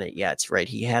hasn't done it yet, right?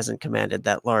 He hasn't commanded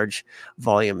that large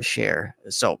volume share.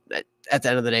 So at the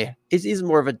end of the day, he's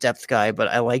more of a depth guy, but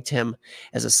I liked him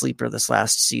as a sleeper this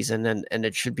last season, and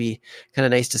it should be kind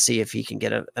of nice to see if he can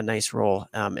get a nice role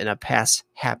in a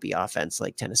pass-happy offense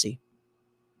like Tennessee.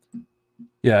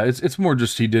 Yeah, it's more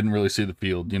just he didn't really see the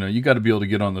field. You got to be able to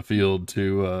get on the field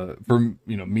to for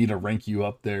me to rank you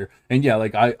up there. And yeah,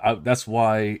 like I that's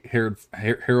why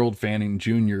Harold Fanning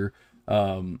Jr.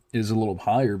 Is a little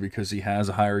higher because he has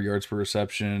a higher yards per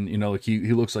reception. Like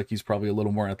he looks like he's probably a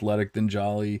little more athletic than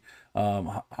Jolly.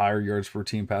 Higher yards per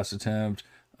team pass attempt.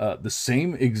 The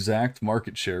same exact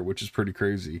market share, which is pretty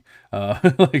crazy.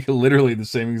 Like literally the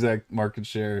same exact market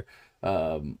share.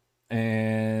 And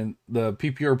the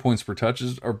PPR points per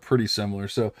touches are pretty similar.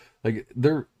 So like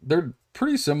they're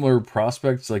pretty similar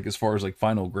prospects, like as far as like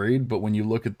final grade. But when you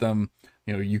look at them,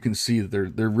 you can see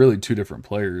that they're really two different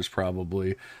players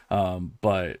probably.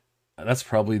 But that's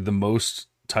probably the most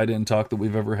tight end talk that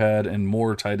we've ever had, and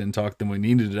more tight end talk than we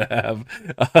needed to have.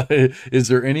 Is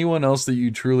there anyone else that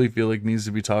you truly feel like needs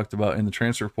to be talked about in the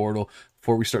transfer portal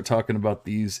before we start talking about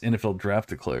these NFL draft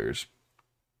declares?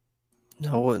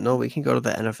 No, we can go to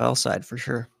the NFL side for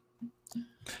sure.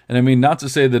 And I mean, not to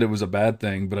say that it was a bad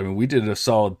thing, but I mean, we did a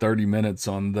solid 30 minutes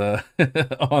on the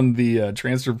on the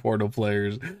transfer portal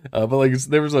players. But like,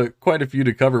 there was quite a few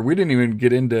to cover. We didn't even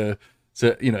get into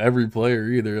every player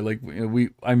either. Like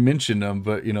I mentioned them,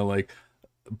 but like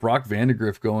Brock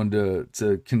Vandegrift going to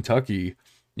Kentucky,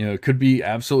 could be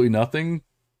absolutely nothing.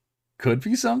 Could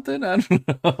be something. I don't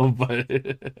know, but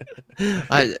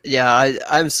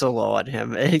I'm so low on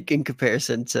him in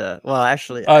comparison to. Well,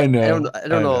 actually, I know. I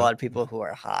don't know a lot of people who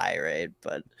are high, right?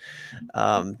 But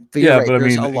yeah, right, but I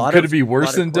mean, could it be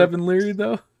worse than Devin Leary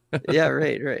though? Yeah,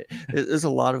 right. There's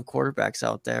a lot of quarterbacks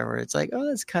out there where it's like, oh,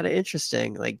 that's kind of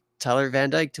interesting, like Tyler Van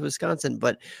Dyke to Wisconsin.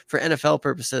 But for NFL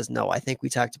purposes, no, I think we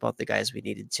talked about the guys we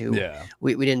needed to. Yeah.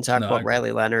 We didn't talk about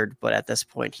Riley Leonard, but at this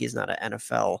point, he's not an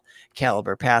NFL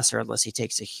caliber passer unless he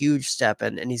takes a huge step,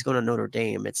 and he's going to Notre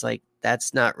Dame. It's like,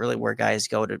 that's not really where guys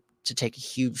go to take a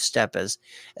huge step as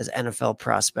NFL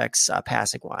prospects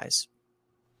passing wise.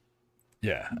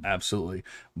 Yeah, absolutely.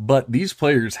 But these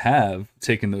players have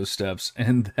taken those steps,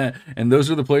 and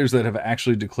those are the players that have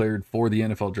actually declared for the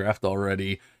NFL draft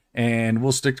already. And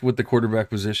we'll stick with the quarterback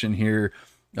position here.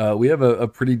 We have a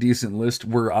pretty decent list.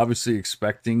 We're obviously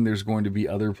expecting there's going to be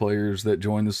other players that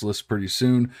join this list pretty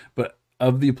soon, but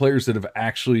of the players that have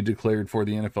actually declared for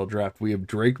the NFL draft, we have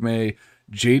Drake May,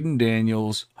 Jaden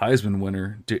Daniels, Heisman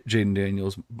winner, Jaden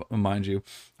Daniels, mind you,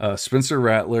 Spencer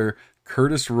Rattler,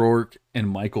 Curtis Rourke, and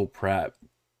Michael Pratt.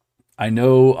 I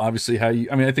know, obviously,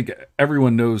 I think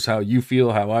everyone knows how you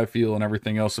feel, how I feel, and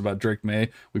everything else about Drake May.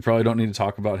 We probably don't need to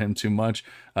talk about him too much.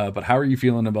 But how are you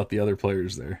feeling about the other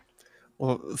players there?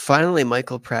 Well, finally,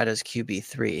 Michael Pratt is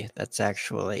QB3. That's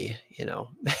actually,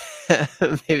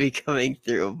 maybe coming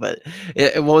through, but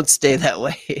it won't stay that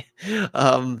way.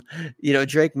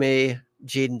 Drake May,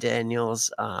 Jaden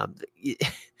Daniels.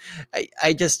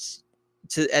 I just,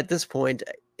 at this point,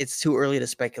 it's too early to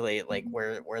speculate like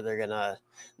where they're gonna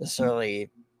necessarily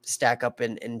stack up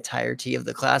in entirety of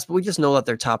the class, but we just know that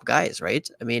they're top guys, right?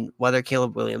 I mean, whether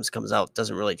Caleb Williams comes out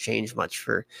doesn't really change much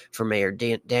for Mayor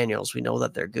Daniels. We know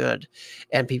that they're good,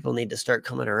 and people need to start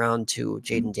coming around to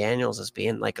Jaden Daniels as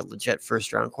being like a legit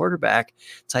first round quarterback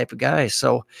type of guy.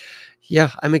 So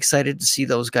yeah, I'm excited to see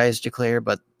those guys declare,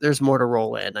 but there's more to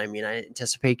roll in. I mean, I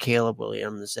anticipate Caleb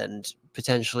Williams and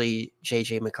potentially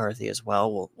JJ McCarthy as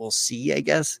well. We'll see, I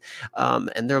guess.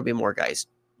 And there'll be more guys.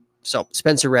 So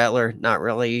Spencer Rattler, not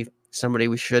really somebody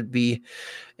we should be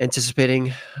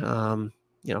anticipating,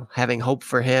 having hope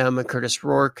for him. And Curtis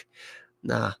Rourke,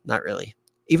 nah, not really.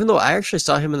 Even though I actually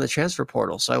saw him in the transfer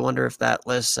portal. So I wonder if that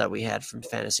list that we had from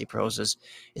Fantasy Pros is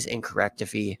incorrect,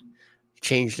 if he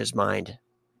changed his mind.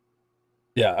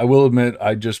 Yeah, I will admit,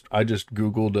 I just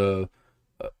Googled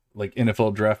like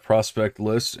NFL draft prospect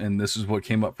list, and this is what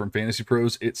came up from Fantasy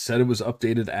Pros. It said it was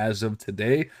updated as of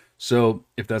today. So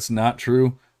if that's not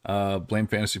true, blame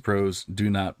Fantasy Pros. Do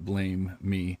not blame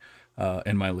me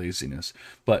and my laziness.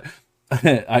 But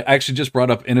I actually just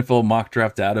brought up NFL Mock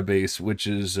Draft Database, which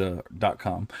is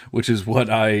 .com, which is what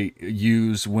I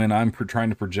use when I'm trying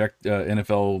to project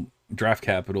NFL draft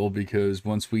capital, because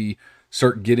once we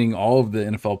start getting all of the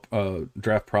NFL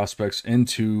draft prospects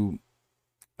into,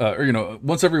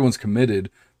 once everyone's committed,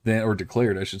 then, or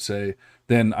declared, I should say,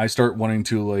 then I start wanting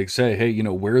to like say, hey,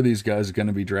 where are these guys going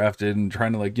to be drafted, and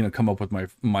trying to come up with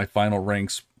my final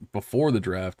ranks before the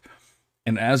draft.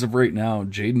 And as of right now,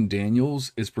 Jaden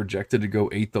Daniels is projected to go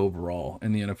 8th overall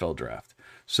in the NFL draft.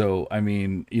 So, I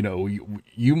mean,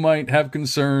 you might have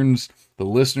concerns. The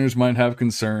listeners might have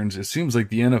concerns. It seems like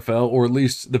the NFL, or at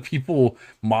least the people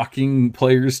mocking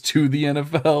players to the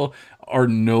NFL, are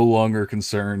no longer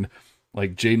concerned.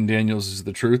 Like, Jaden Daniels is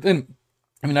the truth. And,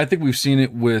 I mean, I think we've seen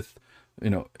it with,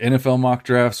 NFL mock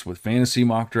drafts, with fantasy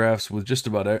mock drafts, with just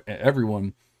about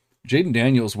everyone. Jaden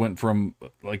Daniels went from,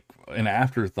 like, an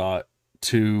afterthought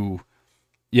to,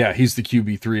 yeah, he's the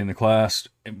QB3 in the class.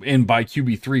 And by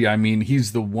QB3, I mean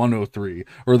he's the 103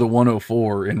 or the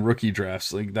 104 in rookie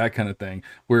drafts, like that kind of thing,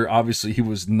 where obviously he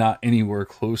was not anywhere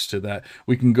close to that.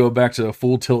 We can go back to a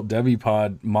Full Tilt Devy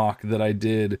pod mock that I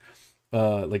did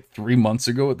like 3 months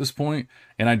ago at this point,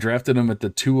 and I drafted him at the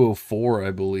 204, I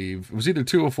believe. It was either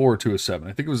 204 or 207.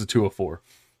 I think it was a 204.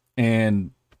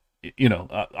 And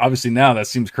obviously now that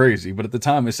seems crazy, but at the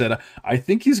time I said, I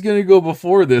think he's going to go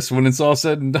before this when it's all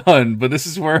said and done, but this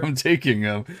is where I'm taking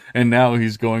him. And now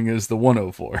he's going as the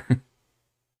 104.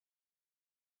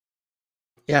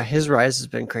 Yeah, his rise has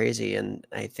been crazy. And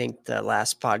I think the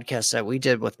last podcast that we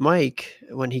did with Mike,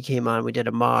 when he came on, we did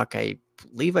a mock. I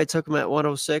believe I took him at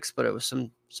 106, but it was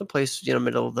someplace,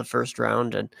 middle of the first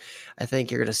round. And I think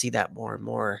you're going to see that more and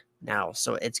more now.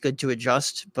 So it's good to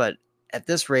adjust, but at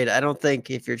this rate, I don't think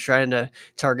if you're trying to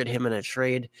target him in a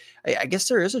trade, I guess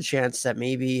there is a chance that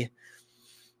maybe,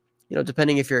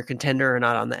 depending if you're a contender or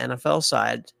not on the NFL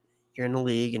side, you're in the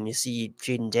league and you see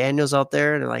Jaden Daniels out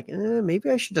there and they're like, maybe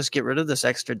I should just get rid of this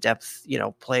extra depth,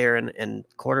 player and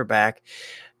quarterback.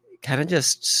 Kind of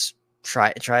just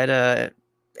try to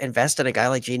invest in a guy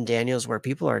like Jaden Daniels where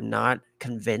people are not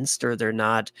convinced or they're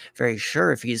not very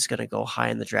sure if he's going to go high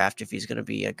in the draft, if he's going to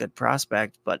be a good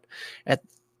prospect. But at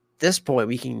this point,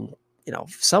 we can,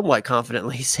 somewhat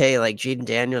confidently say like Jaden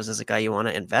Daniels is a guy you want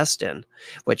to invest in,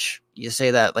 which you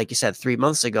say that, like you said, 3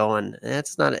 months ago, and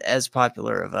that's not as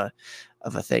popular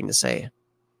of a thing to say.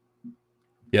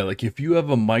 Yeah, like if you have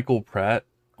a Michael Pratt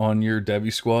on your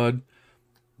Devy squad,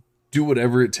 do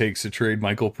whatever it takes to trade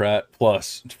Michael Pratt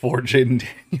plus for Jaden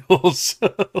Daniels.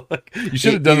 Like, you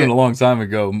should have done it a long time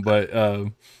ago, but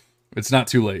it's not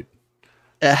too late.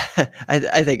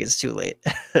 I think it's too late.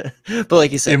 But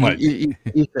like you said, you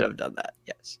should have done that.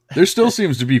 Yes. There still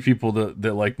seems to be people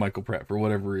that like Michael Pratt for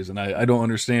whatever reason. I don't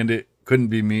understand it. Couldn't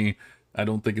be me. I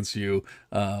don't think it's you.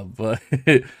 But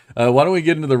why don't we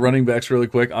get into the running backs really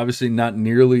quick? Obviously not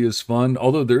nearly as fun,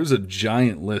 although there's a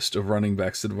giant list of running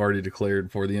backs that have already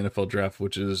declared for the NFL draft,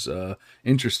 which is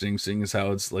interesting, seeing as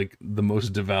how it's like the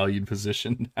most devalued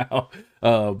position now.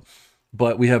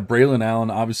 But we have Braylon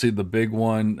Allen, obviously the big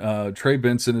one. Trey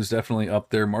Benson is definitely up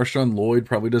there. Marshawn Lloyd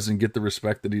probably doesn't get the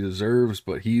respect that he deserves,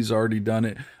 but he's already done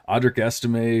it. Audric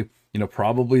Estime,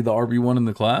 probably the RB1 in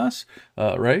the class.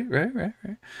 Right.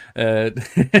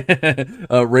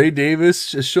 Ray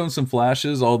Davis has shown some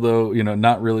flashes, although,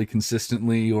 not really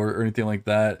consistently or anything like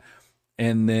that.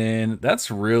 And then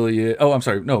that's really it. Oh, I'm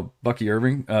sorry. No, Bucky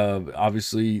Irving,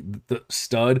 obviously the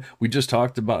stud. We just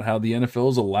talked about how the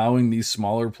NFL is allowing these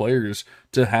smaller players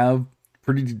to have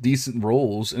pretty decent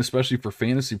roles, especially for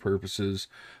fantasy purposes.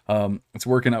 It's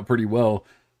working out pretty well.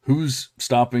 Who's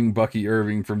stopping Bucky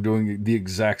Irving from doing the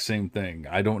exact same thing?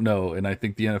 I don't know. And I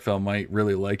think the NFL might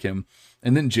really like him.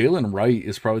 And then Jalen Wright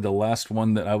is probably the last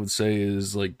one that I would say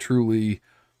is like truly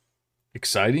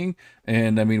exciting.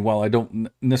 And I mean, while I don't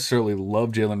necessarily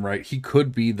love Jalen Wright, he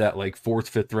could be that like fourth,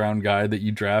 fifth round guy that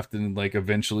you draft and like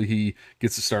eventually he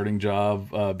gets a starting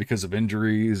job because of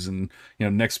injuries and,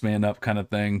 next man up kind of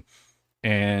thing.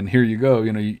 And here you go,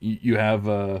 you have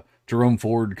a Jerome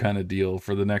Ford kind of deal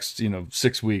for the next,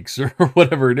 6 weeks or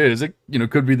whatever it is. It,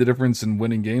 could be the difference in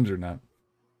winning games or not.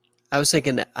 I was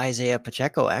thinking Isaiah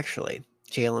Pacheco, actually.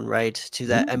 Jalen Wright to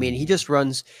that. I mean, he just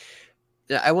runs.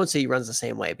 I won't say he runs the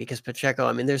same way because Pacheco,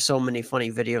 I mean, there's so many funny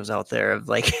videos out there of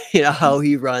like, how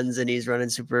he runs and he's running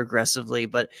super aggressively.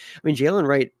 But I mean, Jalen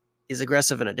Wright is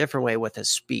aggressive in a different way with his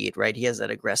speed, right? He has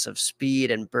that aggressive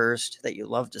speed and burst that you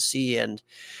love to see. And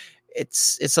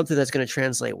it's something that's going to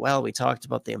translate well. We talked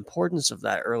about the importance of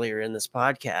that earlier in this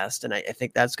podcast, and I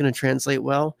think that's going to translate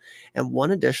well. And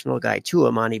one additional guy too,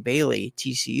 Amani Bailey,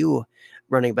 TCU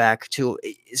running back, to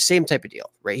same type of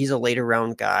deal, right? He's a later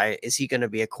round guy. Is he going to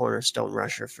be a cornerstone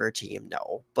rusher for a team?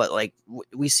 No, but like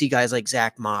we see guys like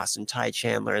Zach Moss and Ty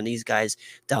Chandler and these guys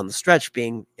down the stretch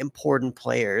being important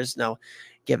players. Now,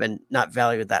 given not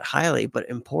valued that highly, but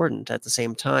important at the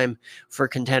same time for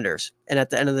contenders. And at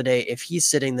the end of the day, if he's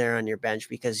sitting there on your bench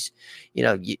because,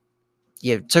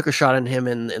 you took a shot on him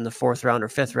in the fourth round or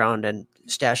fifth round and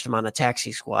stashed him on a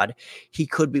taxi squad, he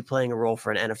could be playing a role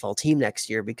for an NFL team next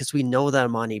year because we know that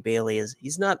Amani Bailey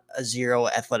he's not a zero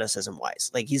athleticism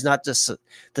wise. Like he's not just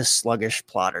the sluggish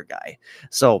plotter guy.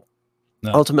 So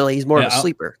ultimately he's more of a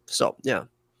sleeper. So yeah.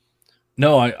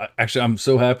 No, I actually, I'm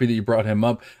so happy that you brought him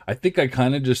up. I think I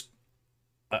kind of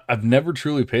I've never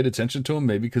truly paid attention to him,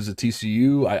 maybe because of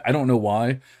TCU. I don't know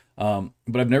why,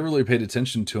 but I've never really paid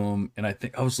attention to him. And I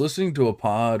think I was listening to a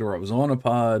pod or I was on a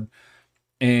pod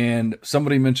and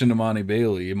somebody mentioned Amani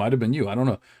Bailey. It might have been you. I don't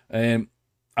know. And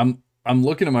I'm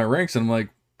looking at my ranks and I'm like,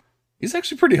 he's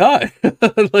actually pretty high.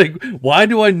 Like, why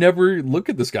do I never look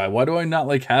at this guy? Why do I not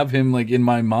like have him like in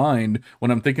my mind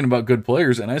when I'm thinking about good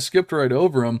players? And I skipped right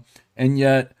over him. And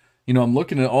yet, I'm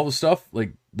looking at all the stuff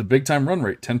like the big time run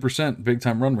rate, 10% big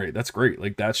time run rate. That's great.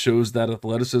 Like that shows that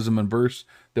athleticism and burst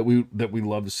that we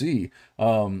love to see.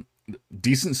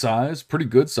 Decent size, pretty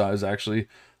good size actually.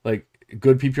 Like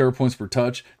good PPR points per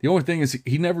touch. The only thing is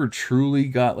he never truly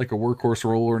got like a workhorse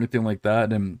role or anything like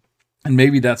that. And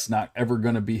maybe that's not ever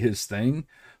going to be his thing,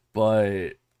 but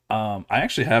I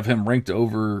actually have him ranked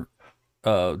over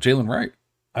Jalen Wright.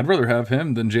 I'd rather have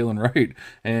him than Jalen Wright.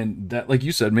 And that, like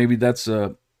you said, maybe that's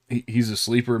he's a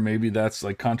sleeper. Maybe that's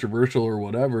like controversial or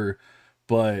whatever.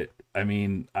 But I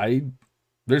mean,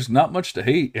 there's not much to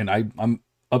hate, and I'm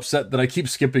upset that I keep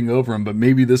skipping over him. But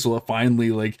maybe this will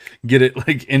finally like get it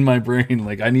like in my brain.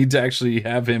 Like I need to actually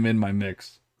have him in my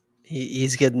mix.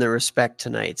 He's getting the respect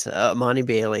tonight. Monty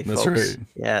Bailey, folks. That's right.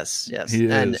 Yes.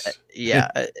 He and is. Yeah,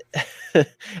 at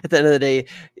the end of the day,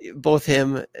 both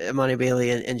him, Monty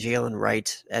Bailey, and Jalen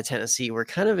Wright at Tennessee were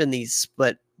kind of in these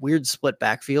weird split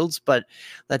backfields, but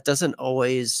that doesn't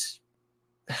always,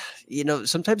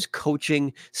 sometimes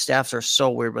coaching staffs are so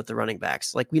weird with the running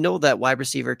backs. Like we know that wide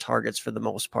receiver targets for the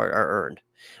most part are earned,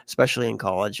 especially in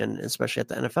college and especially at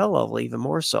the NFL level, even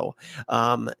more so.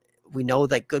 We know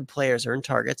that good players earn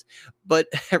targets, but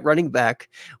at running back,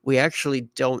 we actually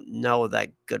don't know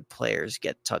that good players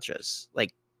get touches.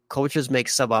 Like coaches make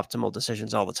suboptimal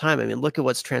decisions all the time. I mean, look at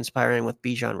what's transpiring with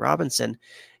Bijan Robinson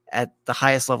at the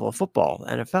highest level of football,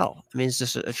 NFL. I mean, it's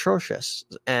just atrocious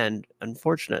and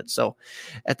unfortunate. So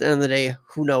at the end of the day,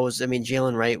 who knows? I mean,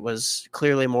 Jalen Wright was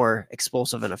clearly more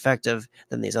explosive and effective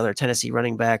than these other Tennessee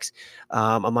running backs.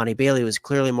 Amani Bailey was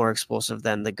clearly more explosive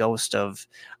than the ghost of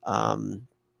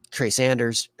Trey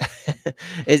Sanders.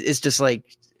 It's just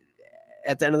like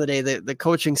at the end of the day, the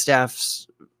coaching staffs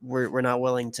we're not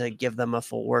willing to give them a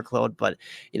full workload, but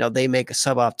they make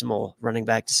suboptimal running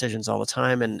back decisions all the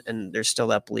time, and there's still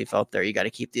that belief out there. You got to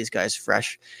keep these guys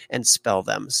fresh and spell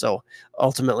them. So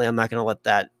ultimately, I'm not going to let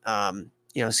that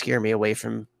scare me away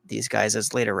from these guys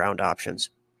as later round options.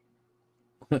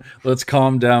 let's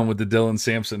calm down with the Dylan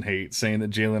Sampson hate, saying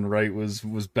that Jalen Wright was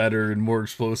better and more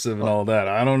explosive and Well, all that.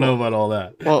 I don't know well, about all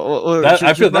that. well, That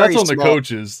I feel that's Jabari on the Small.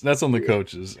 coaches. That's on the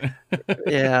coaches.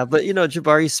 Yeah, but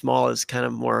Jabari Small is kind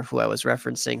of more who I was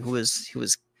referencing, who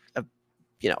was a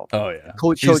Oh yeah, he's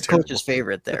coach's terrible.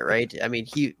 favorite there, right? I mean,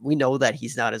 we know that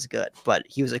he's not as good, but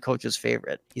he was a coach's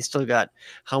favorite. He's still got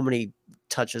how many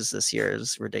touches this year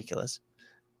is ridiculous.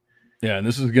 Yeah, and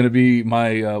this is going to be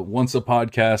my once a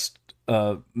podcast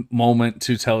moment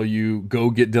to tell you go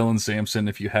get Dylan Sampson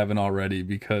if you haven't already,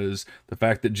 because the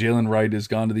fact that Jalen Wright has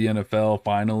gone to the NFL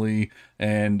finally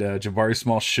and Jabari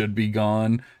Small should be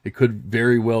gone, it could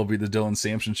very well be the Dylan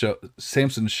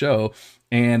Sampson show,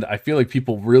 and I feel like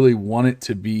people really want it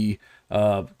to be.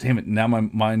 Damn it! Now my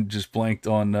mind just blanked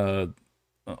on the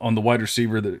wide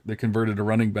receiver that converted to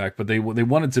running back, but they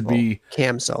wanted to be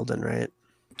Cam Seldon, right?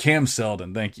 Cam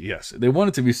Seldon, thank you. Yes, they want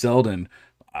it to be Seldon.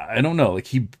 I don't know. Like,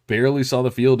 he barely saw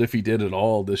the field, if he did at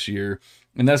all this year,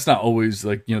 and that's not always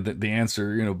like the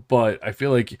answer. But I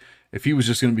feel like if he was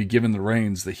just going to be given the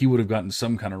reins, that he would have gotten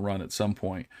some kind of run at some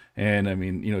point. And I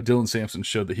mean, Dylan Sampson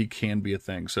showed that he can be a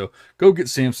thing. So go get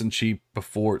Sampson cheap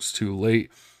before it's too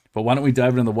late. But why don't we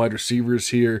dive into the wide receivers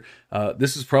here?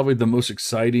 This is probably the most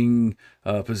exciting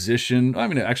position. I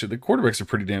mean, actually, the quarterbacks are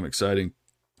pretty damn exciting.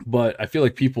 But I feel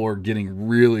like people are getting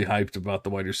really hyped about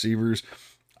the wide receivers.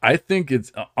 I think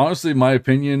it's honestly, my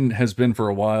opinion has been for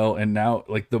a while, and now,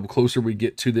 like, the closer we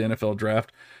get to the NFL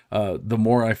draft, the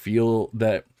more I feel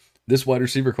that this wide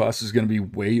receiver class is going to be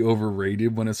way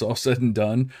overrated when it's all said and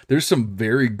done. There's some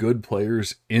very good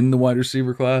players in the wide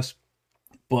receiver class,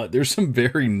 but there's some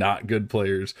very not good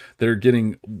players that are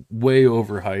getting way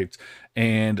overhyped,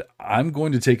 and I'm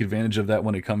going to take advantage of that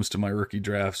when it comes to my rookie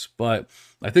drafts. But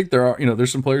I think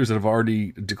there's some players that have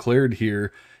already declared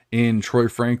here in Troy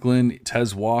Franklin,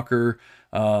 Tez Walker.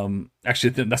 Actually,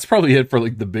 that's probably it for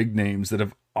like the big names that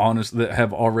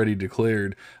have already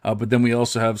declared. But then we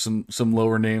also have some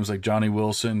lower names like Johnny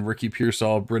Wilson, Ricky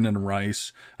Pearsall, Brendan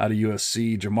Rice out of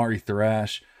USC, Jamari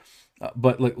Thrash.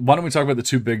 But why don't we talk about the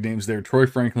two big names there, Troy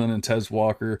Franklin and Tez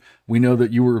Walker? We know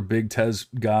that you were a big Tez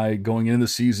guy going into the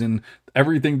season.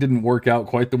 Everything didn't work out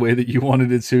quite the way that you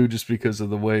wanted it to, just because of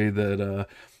the way that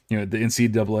the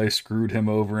NCAA screwed him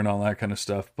over and all that kind of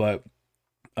stuff. But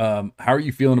how are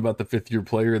you feeling about the fifth-year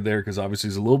player there? Because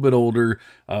obviously he's a little bit older.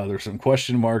 There's some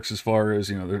question marks as far as,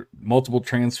 there are multiple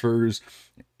transfers,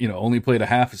 only played a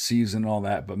half a season and all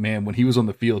that. But man, when he was on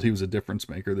the field, he was a difference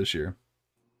maker this year.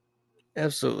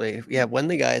 Absolutely. Yeah, when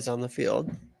the guy's on the field,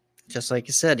 just like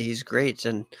you said, he's great.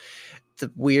 And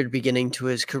the weird beginning to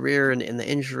his career and the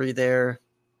injury there,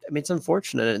 I mean, it's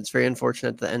unfortunate. It's very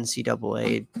unfortunate the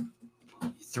NCAA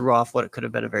threw off what it could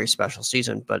have been a very special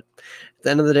season. But at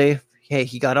the end of the day, hey,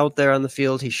 he got out there on the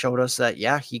field. He showed us that,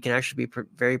 yeah, he can actually be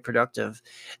very productive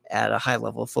at a high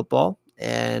level of football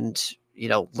and,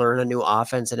 learn a new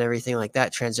offense and everything like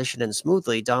that, transition in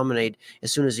smoothly, dominate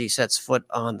as soon as he sets foot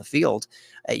on the field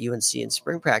at UNC in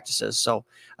spring practices. So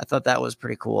I thought that was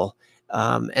pretty cool.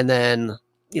 And then,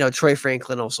 Troy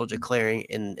Franklin also declaring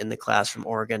in the class from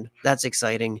Oregon. That's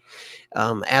exciting.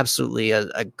 Absolutely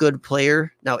a good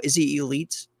player. Now, is he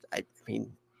elite? I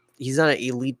mean, he's not an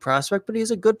elite prospect, but he's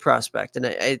a good prospect. And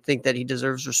I think that he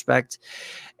deserves respect.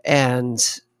 And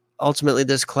ultimately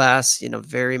this class,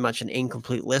 very much an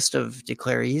incomplete list of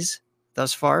declarees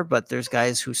thus far, but there's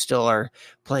guys who still are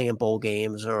playing in bowl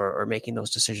games or making those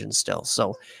decisions still.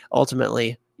 So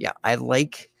ultimately, yeah, I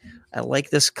like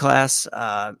this class.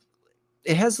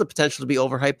 It has the potential to be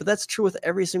overhyped, but that's true with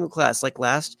every single class. Like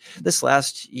this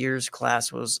last year's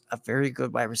class was a very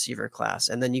good wide receiver class.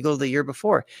 And then you go to the year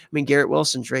before. I mean, Garrett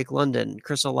Wilson, Drake London,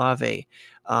 Chris Olave,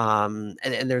 and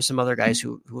there's some other guys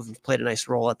who have played a nice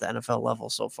role at the NFL level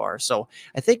so far. So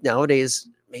I think nowadays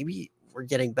maybe we're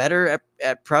getting better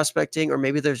at prospecting, or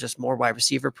maybe there's just more wide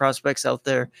receiver prospects out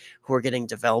there who are getting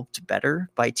developed better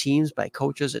by teams, by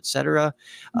coaches, etc.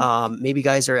 Maybe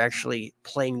guys are actually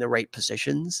playing the right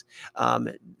positions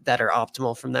that are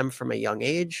optimal from them from a young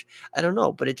age. I don't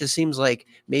know, but it just seems like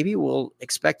maybe we'll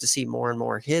expect to see more and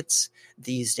more hits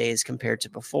these days compared to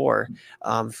before,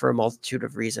 for a multitude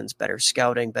of reasons: better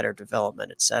scouting, better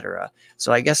development, etc.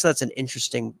 So I guess that's an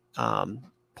interesting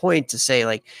point to say,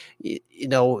 like,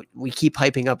 we keep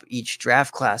hyping up each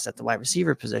draft class at the wide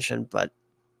receiver position, but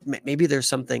maybe there's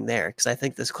something there, because I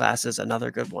think this class is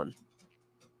another good one.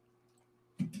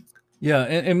 Yeah,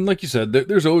 and like you said,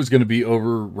 there's always going to be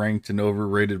overranked and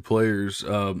overrated players.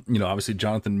 Obviously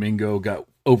Jonathan Mingo got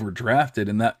overdrafted,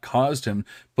 and that caused him.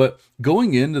 But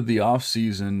going into the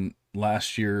offseason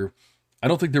last year, I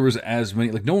don't think there was as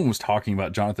many, no one was talking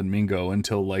about Jonathan Mingo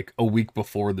until like a week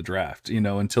before the draft,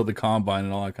 until the combine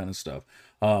and all that kind of stuff.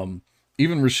 Even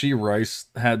Rashee Rice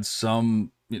had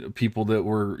some people that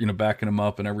were backing him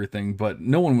up and everything, but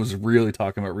no one was really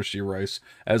talking about Rashee Rice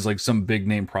as like some big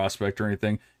name prospect or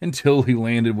anything until he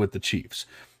landed with the Chiefs.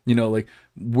 Like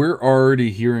we're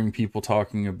already hearing people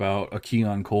talking about a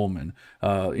Keon Coleman,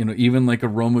 even like a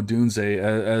Roma Dunze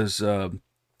as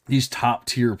these top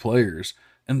tier players.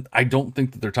 And I don't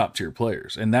think that they're top tier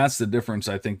players. And that's the difference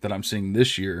I think that I'm seeing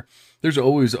this year. There's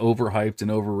always overhyped and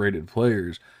overrated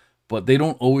players, but they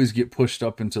don't always get pushed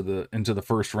up into the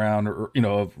first round or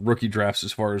of rookie drafts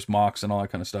as far as mocks and all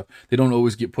that kind of stuff. They don't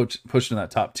always get pushed in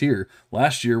that top tier.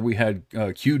 Last year we had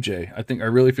QJ. I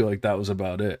really feel like that was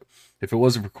about it. If it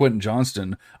wasn't for Quentin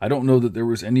Johnston, I don't know that there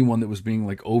was anyone that was being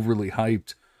like overly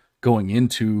hyped going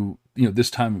into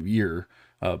this time of year.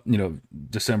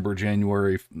 December,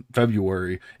 January,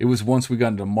 February. It was once we got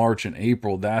into March and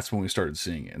April, that's when we started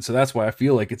seeing it. And so that's why I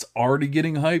feel like it's already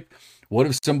getting hype. What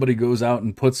if somebody goes out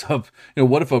and puts up,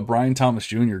 what if a Brian Thomas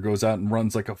Jr. goes out and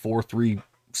runs like a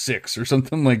 4.36 or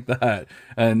something like that?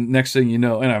 And next thing you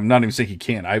know, and I'm not even saying he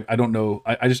can't. I don't know.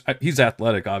 He's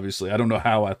athletic, obviously. I don't know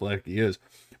how athletic he is.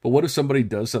 But what if somebody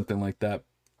does something like that?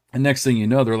 And next thing you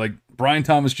know, they're like, Brian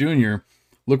Thomas Jr.,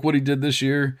 look what he did this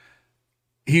year.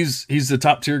 He's the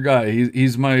top tier guy.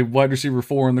 He's my wide receiver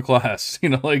 4 in the class.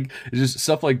 Like it's just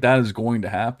stuff like that is going to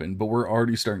happen, but we're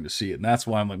already starting to see it. And that's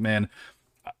why I'm like, man,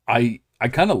 I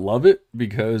kind of love it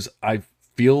because I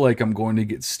feel like I'm going to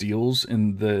get steals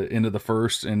in the end of the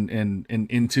first and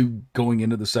into going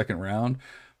into the second round.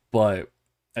 But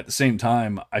at the same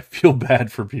time, I feel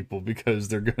bad for people because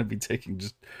they're going to be taking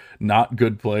just not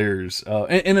good players.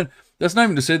 And that's not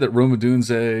even to say that Roma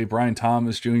Dunze, Brian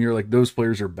Thomas Jr., like those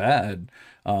players are bad.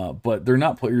 But they're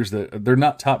not they're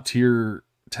not top tier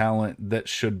talent that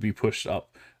should be pushed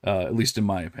up, at least in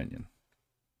my opinion.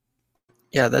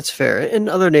 Yeah, that's fair. And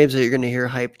other names that you're going to hear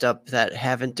hyped up that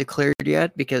haven't declared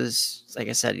yet, because like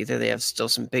I said, either they have still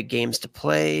some big games to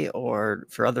play or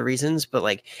for other reasons, but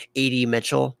like A.D.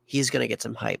 Mitchell, he's going to get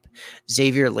some hype.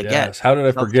 Xavier Legette. Yes, how did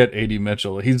I forget A.D.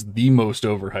 Mitchell? He's the most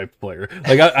overhyped player.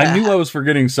 Like I knew I was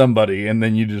forgetting somebody, and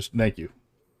then thank you.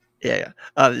 Yeah.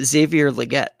 Xavier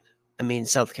Legette.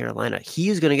 South Carolina,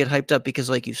 he's going to get hyped up because,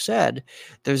 like you said,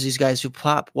 there's these guys who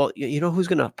pop. Well, you know who's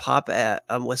going to pop at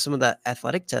with some of that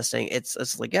athletic testing? It's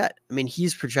Legette.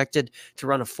 He's projected to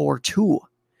run a 4.2.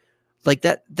 Like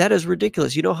that is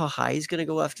ridiculous. You know how high he's going to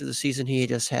go after the season he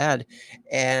just had,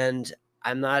 and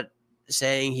I'm not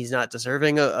saying he's not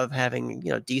deserving of having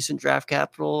decent draft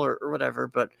capital or whatever,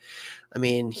 but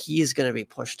he's going to be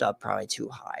pushed up probably too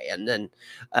high. And then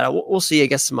we'll see, I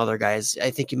guess, some other guys. I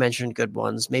think you mentioned good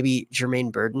ones. Maybe Jermaine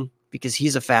Burton, because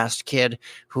he's a fast kid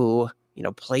who,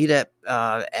 played at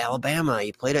Alabama.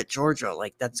 He played at Georgia.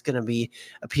 Like that's going to be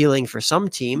appealing for some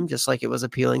team, just like it was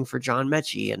appealing for John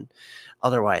Mechie and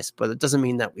otherwise. But it doesn't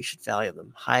mean that we should value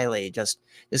them highly. Just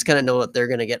kind of know that they're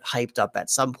going to get hyped up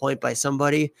at some point by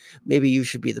somebody. Maybe you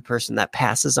should be the person that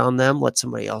passes on them, let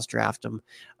somebody else draft them.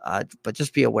 But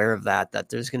just be aware of that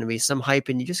there's going to be some hype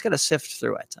and you just got to sift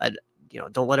through it.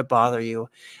 Don't let it bother you.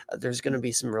 There's going to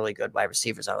be some really good wide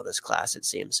receivers out of this class, it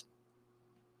seems.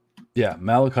 Yeah,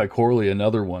 Malachi Corley,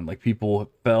 another one. Like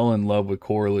people fell in love with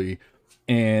Corley,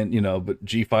 and but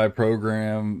G5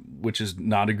 program, which is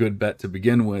not a good bet to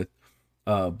begin with.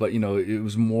 But it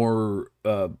was more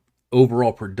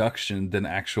overall production than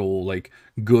actual like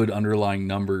good underlying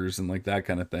numbers and like that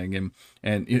kind of thing.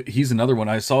 And he's another one.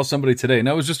 I saw somebody today, and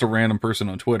that was just a random person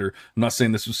on Twitter. I'm not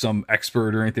saying this was some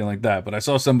expert or anything like that, but I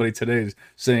saw somebody today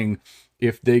saying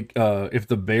if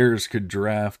the Bears could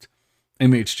draft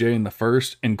MHJ in the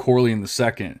first and Corley in the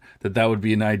second, that would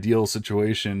be an ideal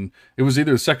situation. It was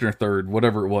either the second or third,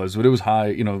 whatever it was, but it was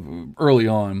high, early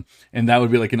on, and that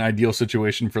would be like an ideal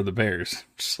situation for the Bears.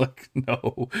 Just like,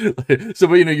 no. So,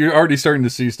 but you're already starting to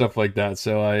see stuff like that.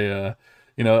 So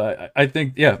I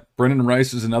think, yeah, Brendan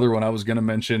Rice is another one I was going to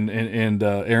mention, and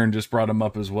Aaron just brought him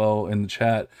up as well in the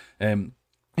chat. And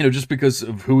just because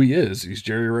of who he is, he's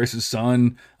Jerry Rice's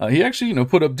son. He actually,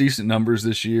 put up decent numbers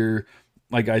this year.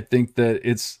 Like, I think that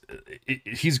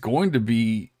he's going to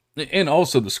be, and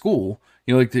also the school,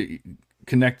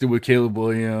 connected with Caleb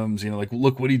Williams, like,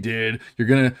 look what he did. You're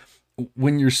going to,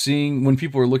 when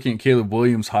people are looking at Caleb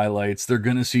Williams highlights, they're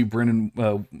going to see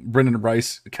Brendan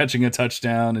Rice catching a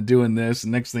touchdown and doing this.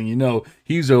 And next thing you know,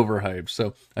 he's overhyped.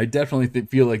 So I definitely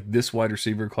feel like this wide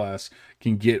receiver class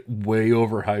can get way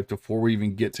overhyped before we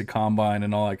even get to combine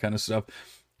and all that kind of stuff.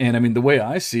 And the way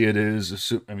I see it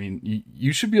is,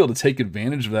 you should be able to take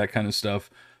advantage of that kind of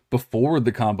stuff before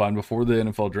the combine, before the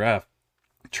NFL draft,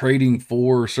 trading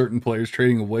for certain players,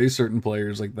 trading away certain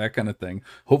players, like that kind of thing.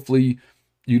 Hopefully,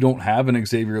 you don't have an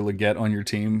Xavier Legette on your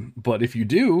team, but if you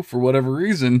do, for whatever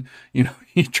reason, you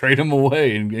trade him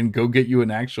away and go get you an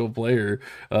actual player,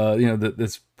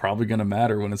 that's probably going to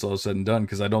matter when it's all said and done,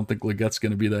 because I don't think Legette's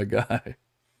going to be that guy.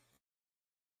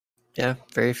 Yeah,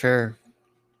 very fair.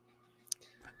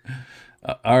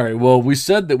 All right. Well, we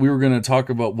said that we were going to talk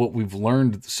about what we've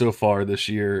learned so far this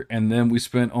year, and then we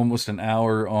spent almost an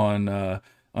hour on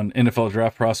NFL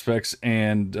draft prospects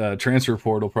and transfer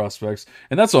portal prospects,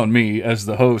 and that's on me as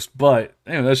the host. But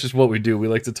that's just what we do. We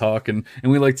like to talk, and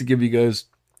we like to give you guys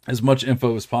as much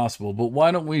info as possible. But why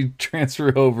don't we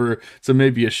transfer over to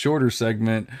maybe a shorter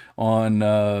segment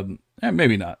on?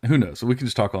 Maybe not. Who knows? We can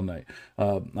just talk all night.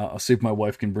 I'll see if my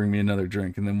wife can bring me another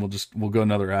drink, and then we'll go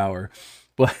another hour.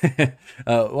 But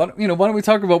why don't we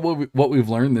talk about what we've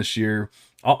learned this year?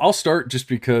 I'll start just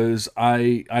because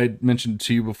I mentioned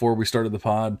to you before we started the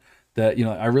pod that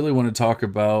I really want to talk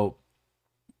about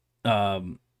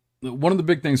one of the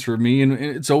big things for me, and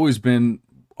it's always been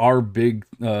our big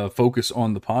focus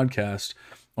on the podcast.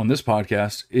 On this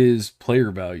podcast is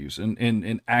player values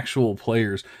and actual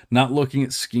players, not looking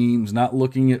at schemes, not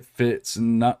looking at fits,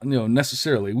 and not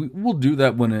necessarily. We'll do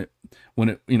that when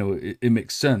it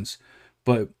makes sense.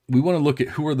 But we want to look at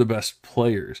who are the best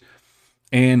players.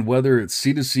 And whether it's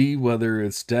C2C, whether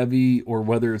it's Devy, or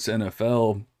whether it's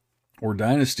NFL or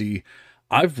Dynasty,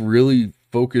 I've really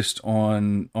focused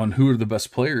on who are the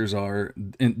best players are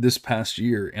in this past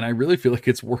year. And I really feel like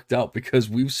it's worked out, because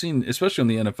we've seen, especially on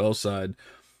the NFL side,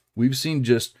 we've seen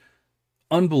just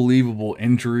unbelievable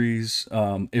injuries.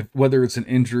 Whether it's an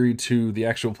injury to the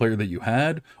actual player that you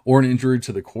had, or an injury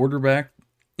to the quarterback,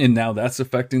 and now that's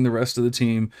affecting the rest of the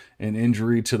team, an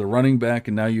injury to the running back,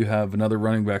 and now you have another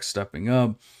running back stepping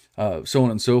up, so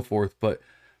on and so forth. But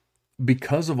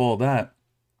because of all that,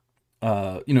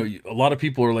 a lot of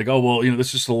people are like, oh, well, this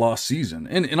is just a lost season.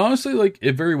 And honestly, like,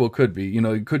 it very well could be.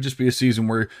 It could just be a season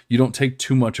where you don't take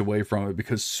too much away from it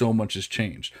because so much has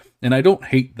changed. And I don't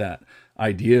hate that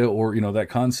idea or, that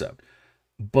concept.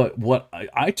 But what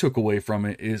I took away from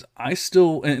it is I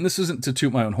still, and this isn't to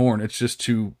toot my own horn, it's just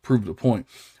to prove the point,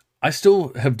 I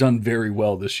still have done very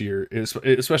well this year,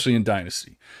 especially in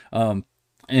Dynasty.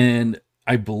 And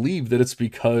I believe that it's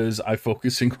because I'm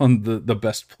focusing on the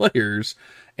best players.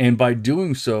 And by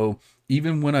doing so,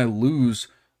 even when I lose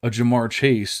a Jamar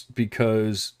Chase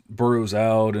because Burrow's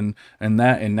out and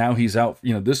now he's out,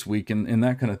 this week and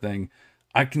that kind of thing,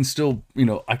 I can still bring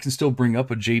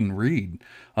up a Jaden Reed,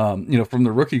 from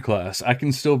the rookie class. I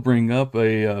can still bring up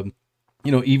a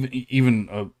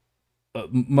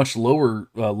much lower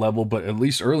level, but at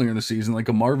least earlier in the season, like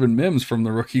a Marvin Mims from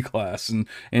the rookie class, and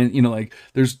like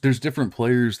there's different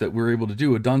players that we're able to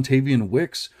do. A Dontavian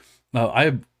Wicks,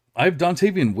 I have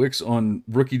Dontavian Wicks on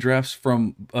rookie drafts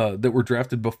from that were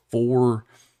drafted before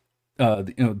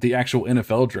the actual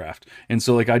NFL draft. And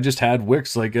so like I just had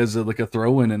Wicks like as a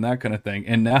throw-in and that kind of thing.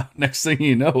 And now next thing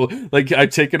you know, like I've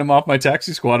taken him off my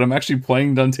taxi squad. I'm actually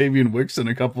playing Dontavian Wicks in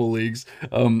a couple of leagues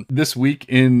this week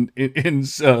in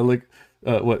the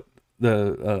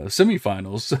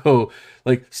semifinals. So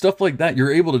like stuff like that,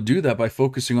 you're able to do that by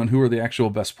focusing on who are the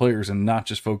actual best players and not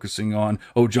just focusing on,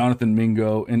 Jonathan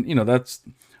Mingo. And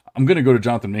I'm going to go to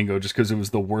Jonathan Mingo just because it was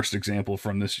the worst example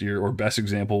from this year, or best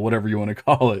example, whatever you want to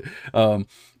call it.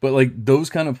 But like those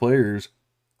kind of players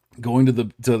going to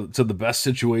the best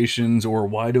situations or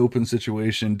wide open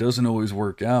situation doesn't always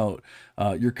work out.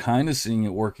 You're kind of seeing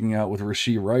it working out with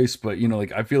Rashee Rice, but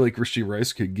like I feel like Rashee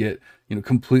Rice could get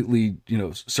completely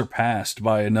surpassed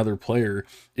by another player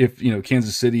if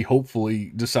Kansas City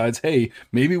hopefully decides, hey,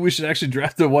 maybe we should actually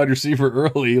draft a wide receiver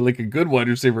early, like a good wide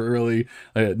receiver early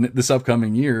this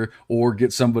upcoming year, or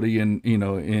get somebody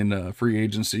in free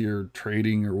agency or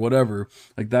trading or whatever,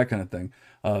 like that kind of thing.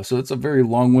 So it's a very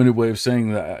long-winded way of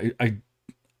saying that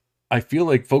I feel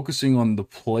like focusing on the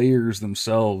players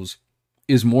themselves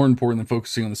is more important than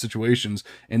focusing on the situations.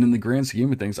 And in the grand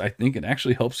scheme of things, I think it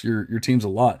actually helps your teams a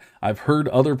lot. I've heard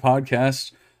other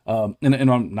podcasts, and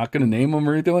I'm not going to name them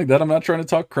or anything like that. I'm not trying to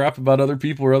talk crap about other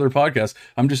people or other podcasts.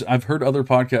 I've heard other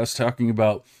podcasts talking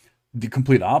about the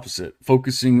complete opposite,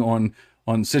 focusing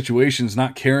on situations,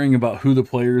 not caring about who the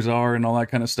players are and all that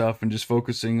kind of stuff, and just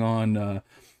focusing on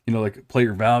like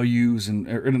player values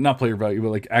or not player value, but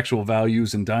like actual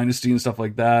values and dynasty and stuff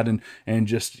like that. And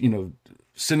just,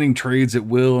 sending trades at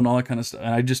will and all that kind of stuff.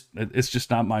 And it's just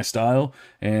not my style.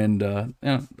 And,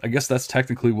 I guess that's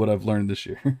technically what I've learned this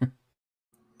year.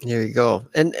 There you go.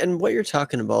 And what you're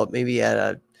talking about, maybe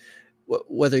at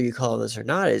whether you call this or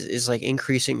not, is like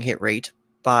increasing hit rate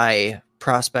by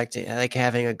prospecting, like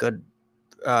having a good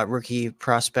rookie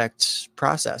prospect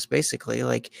process. Basically,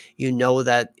 like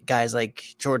that guys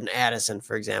like Jordan Addison,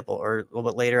 for example, or a little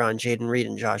bit later on, Jaden Reed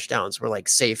and Josh Downs were like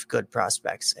safe, good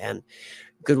prospects and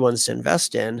good ones to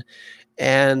invest in.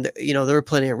 And, there were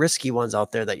plenty of risky ones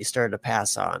out there that you started to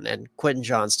pass on. And Quentin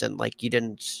Johnston, like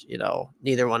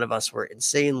neither one of us were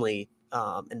insanely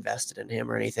invested in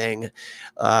him or anything.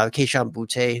 Keishon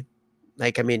Butte,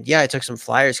 I took some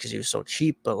flyers because he was so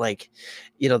cheap, but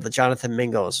the Jonathan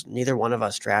Mingos, neither one of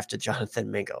us drafted Jonathan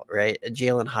Mingo, right?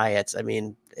 Jalen Hyatt,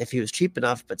 if he was cheap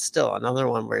enough, but still another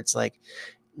one where it's like,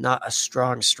 not a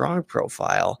strong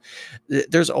profile.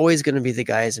 There's always going to be the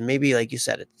guys, and maybe like you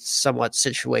said, it's somewhat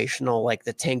situational, like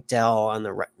the Tank Dell and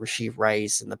the Rashee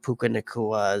Rice and the Puka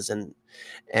Nakuas and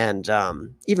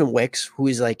even Wicks,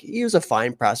 he was a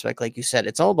fine prospect, like you said.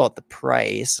 It's all about the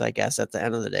price, I guess, at the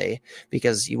end of the day,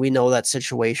 because we know that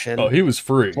situation. Oh, he was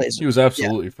free. He was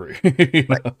absolutely free.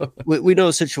 Right. We know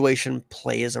the situation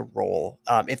plays a role.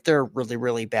 If they're a really,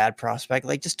 really bad prospect,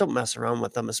 just don't mess around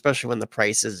with them, especially when the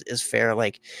price is fair.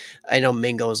 Like, I know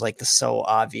Mingo is like the so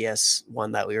obvious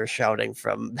one that we were shouting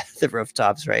from the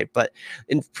rooftops, right? But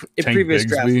in previous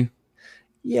drafts,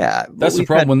 yeah, that's the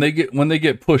problem when they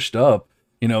get pushed up.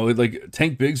 Like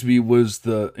Tank Bigsby was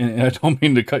and I don't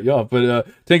mean to cut you off, but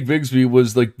Tank Bigsby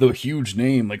was like the huge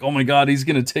name. Like, oh my God, he's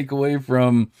going to take away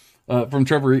from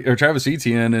Travis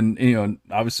Etienne, and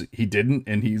obviously he didn't,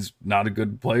 and he's not a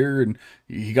good player, and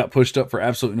he got pushed up for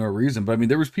absolutely no reason. But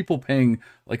there was people paying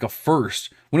like a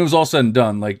first when it was all said and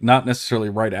done, like not necessarily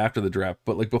right after the draft,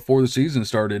 but like before the season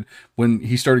started, when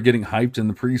he started getting hyped in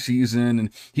the preseason, and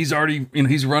he's already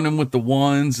he's running with the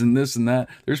ones and this and that.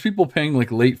 There's people paying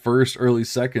like late first, early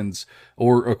seconds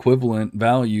or equivalent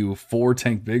value for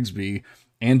Tank Bigsby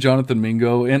and Jonathan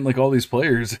Mingo and like all these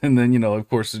players, and then of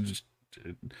course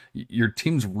your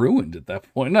team's ruined at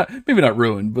that point. Maybe not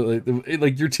ruined, but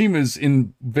like your team is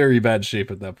in very bad shape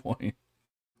at that point.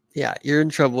 Yeah, you're in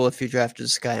trouble if you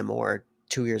drafted Sky Moore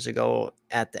 2 years ago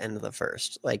at the end of the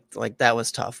first. Like that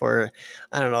was tough. Or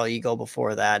I don't know, you go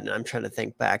before that, and I'm trying to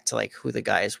think back to like who the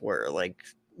guys were, like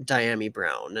Diami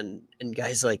Brown and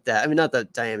guys like that. Not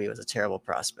that Diami was a terrible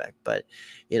prospect, but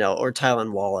or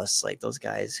Tylan Wallace, like those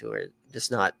guys who are just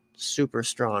not super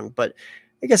strong. But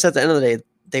I guess at the end of the day,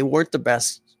 they weren't the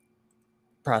best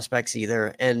prospects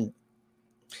either. And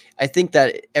I think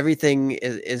that everything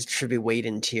should be weighed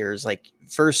in tiers. Like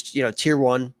first, tier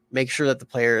one, make sure that the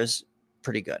player is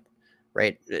pretty good,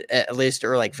 right? At least,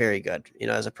 or like very good,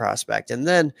 as a prospect. And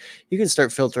then you can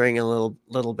start filtering a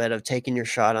little bit of taking your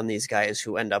shot on these guys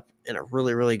who end up in a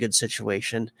really, really good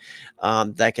situation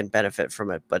that can benefit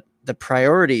from it. But the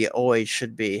priority always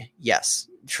should be, yes,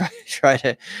 try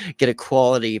to get a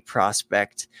quality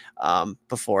prospect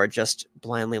before just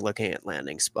blindly looking at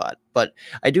landing spot. But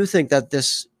I do think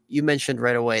that you mentioned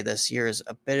right away, this year is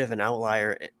a bit of an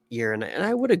outlier year. And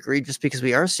I would agree, just because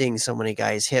we are seeing so many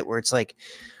guys hit where it's like,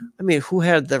 who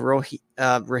had the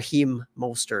Raheem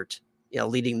Mostert,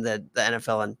 leading the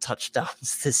NFL in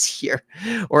touchdowns this year,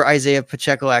 or Isaiah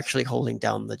Pacheco actually holding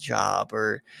down the job,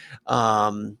 or,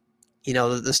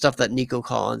 the stuff that Nico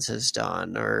Collins has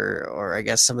done, or I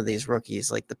guess some of these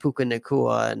rookies like the Puka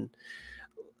Nakua, and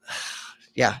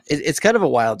yeah, it's kind of a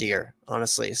wild year,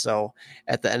 honestly. So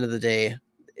at the end of the day,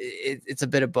 it's a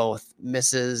bit of both,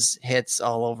 misses, hits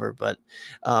all over. But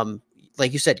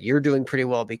like you said, you're doing pretty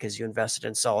well because you invested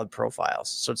in solid profiles.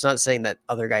 So it's not saying that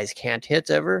other guys can't hit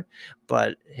ever,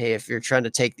 but hey, if you're trying to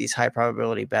take these high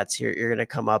probability bets, you're going to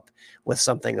come up with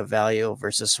something of value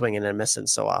versus swinging and missing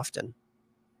so often.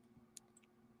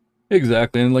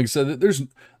 Exactly. And like I said,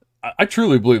 I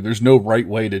truly believe there's no right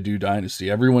way to do Dynasty.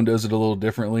 Everyone does it a little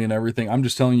differently and everything. I'm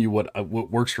just telling you what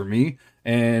works for me.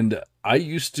 And I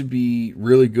used to be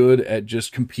really good at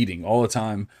just competing all the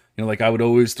time. Like I would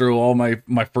always throw all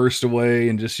my first away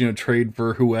and just, trade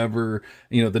for whoever,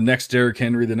 the next Derrick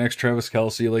Henry, the next Travis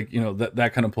Kelce, like,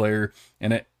 that kind of player.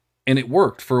 And it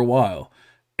worked for a while.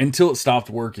 Until it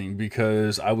stopped working,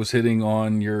 because I was hitting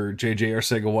on your JJ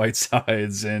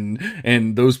Arcega-Whitesides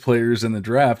and those players in the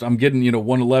draft. I'm getting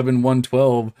 111,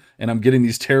 112, and I'm getting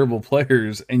these terrible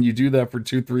players. And you do that for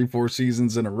 2, 3, 4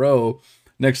 seasons in a row.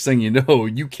 Next thing you know,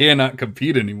 you cannot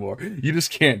compete anymore. You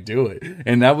just can't do it.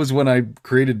 And that was when I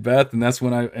created Beth, and that's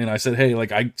when I said, hey,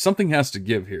 like something has to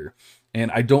give here.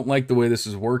 And I don't like the way this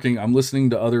is working. I'm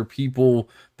listening to other people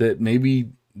that maybe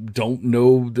don't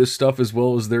know this stuff as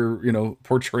well as they're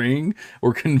portraying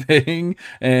or conveying,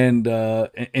 and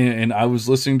I was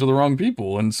listening to the wrong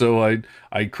people, and so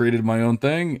I created my own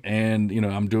thing, and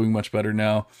I'm doing much better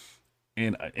now,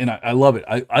 and I love it.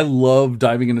 I love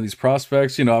diving into these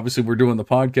prospects. Obviously we're doing the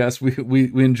podcast.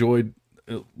 We enjoyed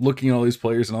looking at all these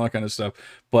players and all that kind of stuff.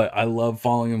 But I love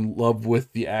falling in love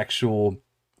with the actual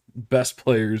best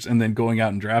players and then going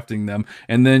out and drafting them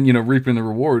and then, reaping the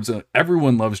rewards.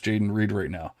 Everyone loves Jaden Reed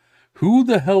right now. Who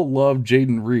the hell loved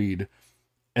Jaden Reed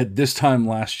at this time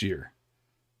last year?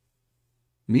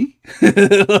 Me?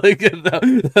 Like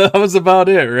that was about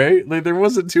it, right? Like there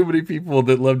wasn't too many people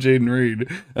that loved Jaden Reed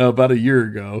about a year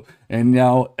ago, and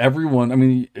now everyone. I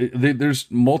mean, there's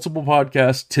multiple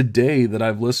podcasts today that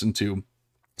I've listened to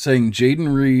saying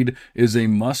Jaden Reed is a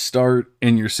must start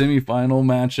in your semifinal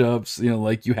matchups.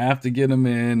 Like you have to get him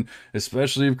in,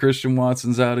 especially if Christian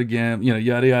Watson's out again.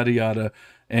 Yada yada yada.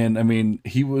 And I mean,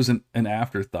 he was an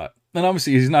afterthought. And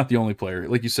obviously, he's not the only player.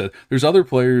 Like you said, there's other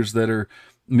players that are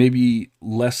maybe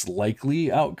less likely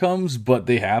outcomes, but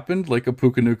they happened, like a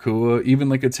Puka Nacua, even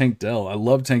like a Tank Dell. I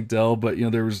love Tank Dell, but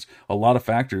there was a lot of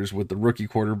factors with the rookie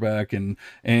quarterback and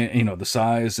the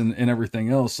size and everything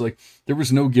else. Like there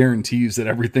was no guarantees that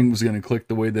everything was going to click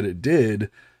the way that it did,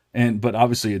 but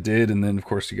obviously it did. And then of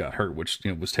course he got hurt, which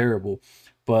was terrible.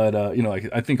 But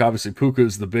I think obviously Puka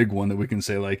is the big one that we can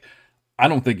say, like, I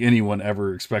don't think anyone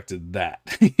ever expected that.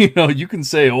 You can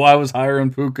say, oh, I was higher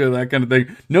on Puka, that kind of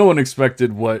thing. No one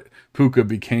expected what Puka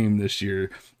became this year.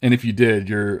 And if you did,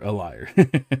 you're a liar.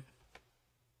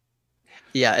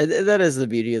 Yeah, that is the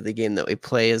beauty of the game that we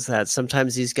play, is that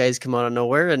sometimes these guys come out of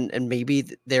nowhere and maybe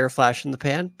they're a flash in the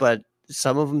pan, but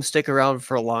some of them stick around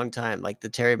for a long time, like the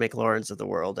Terry McLaurins of the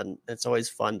world. And it's always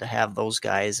fun to have those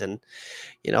guys and,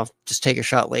 just take a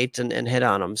shot late and hit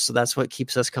on them. So that's what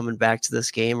keeps us coming back to this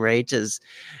game, right? Is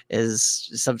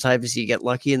sometimes you get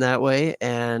lucky in that way.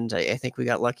 And I think we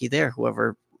got lucky there,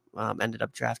 whoever ended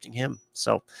up drafting him.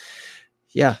 So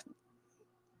yeah.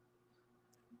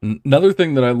 Another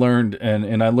thing that I learned,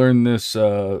 and I learned this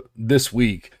this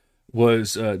week,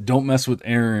 was don't mess with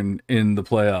Aaron in the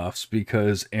playoffs,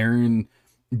 because Aaron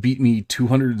beat me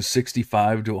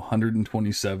 265 to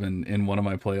 127 in one of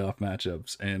my playoff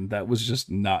matchups, and that was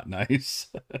just not nice.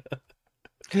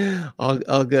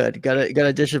 all good.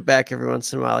 Gotta dish it back every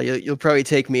once in a while. You'll probably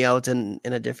take me out in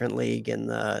a different league,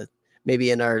 in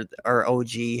maybe in our OG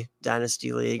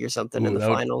Dynasty League or something. Ooh, in the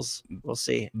finals. We'll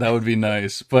see. That would be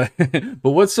nice. But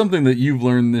what's something that you've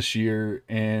learned this year,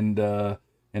 and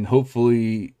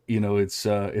hopefully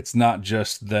it's not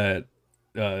just that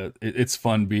it's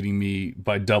fun beating me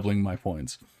by doubling my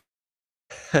points?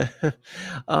 Yeah,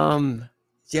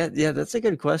 that's a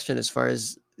good question as far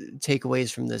as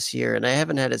takeaways from this year. And I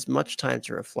haven't had as much time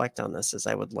to reflect on this as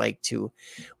I would like to,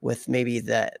 with maybe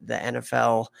the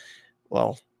NFL.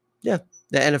 Well, yeah,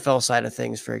 the NFL side of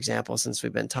things, for example, since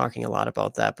we've been talking a lot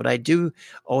about that. But I do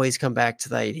always come back to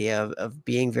the idea of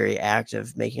being very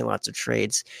active, making lots of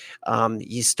trades.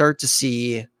 You start to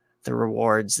see the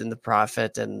rewards and the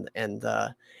profit and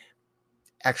the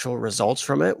actual results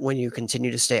from it when you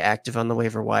continue to stay active on the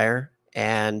waiver wire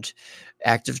and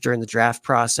active during the draft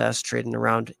process, trading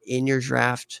around in your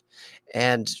draft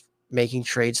and making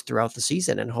trades throughout the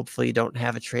season. And hopefully you don't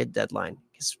have a trade deadline,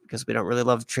 because we don't really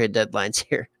love trade deadlines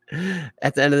here.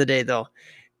 At the end of the day, though,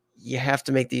 you have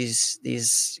to make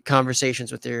these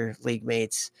conversations with your league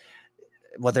mates,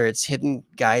 whether it's hitting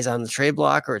guys on the trade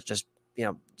block or it's just,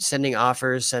 sending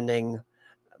offers, sending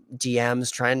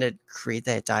DMs, trying to create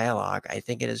that dialogue. I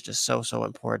think it is just so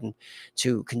important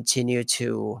to continue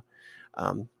to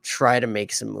try to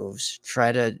make some moves,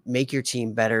 try to make your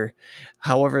team better,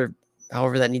 however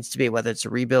that needs to be, whether it's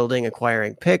rebuilding,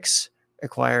 acquiring picks,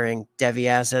 acquiring Devy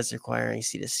assets, acquiring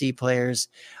C2C players,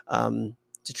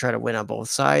 to try to win on both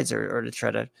sides, or to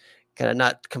try to kind of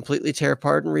not completely tear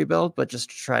apart and rebuild, but just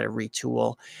to try to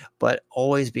retool, but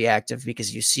always be active,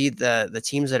 because you see the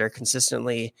teams that are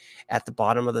consistently at the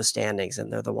bottom of the standings,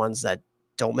 and they're the ones that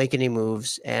don't make any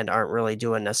moves and aren't really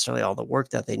doing necessarily all the work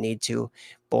that they need to,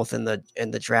 both in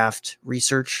the draft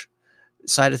research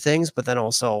side of things, but then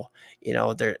also,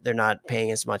 they're not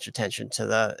paying as much attention to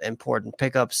the important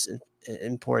pickups,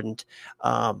 important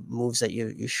moves that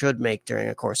you should make during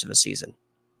a course of a season.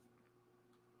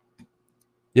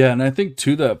 Yeah, and I think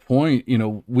to that point,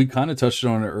 we kind of touched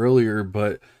on it earlier,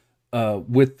 but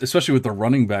especially with the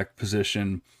running back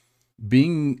position,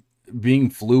 being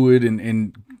fluid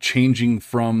and changing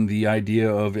from the idea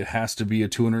of it has to be a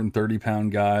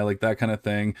 230-pound guy, like that kind of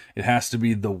thing. It has to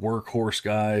be the workhorse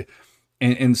guy,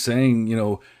 and saying,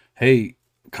 hey,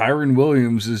 Kyron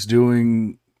Williams is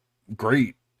doing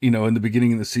great, in the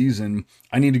beginning of the season.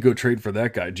 I need to go trade for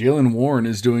that guy. Jaylen Warren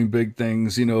is doing big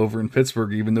things, over in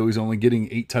Pittsburgh, even though he's only getting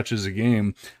 8 touches a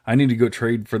game. I need to go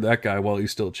trade for that guy while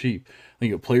he's still cheap. I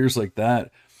think of players like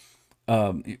that.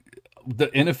 the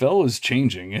NFL is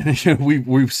changing, and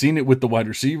we've seen it with the wide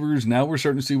receivers. Now we're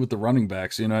starting to see with the running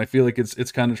backs. I feel like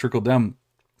it's kind of trickled down.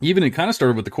 Even it kind of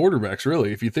started with the quarterbacks,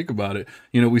 really. If you think about it,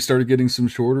 we started getting some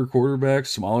shorter quarterbacks,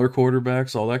 smaller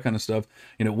quarterbacks, all that kind of stuff.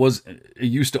 And it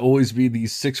used to always be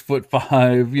these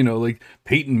 6'5", like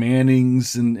Peyton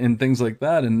Mannings and things like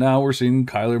that. And now we're seeing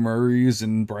Kyler Murray's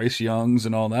and Bryce Young's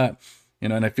and all that.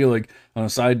 And I feel like, on a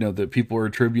side note, that people are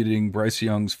attributing Bryce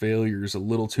Young's failures a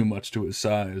little too much to his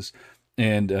size,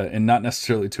 and not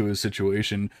necessarily to his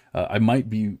situation. I might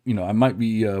be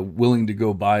willing to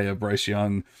go buy a Bryce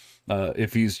Young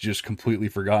if he's just completely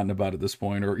forgotten about at this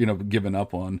point, or given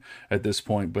up on at this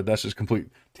point. But that's just complete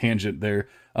tangent there.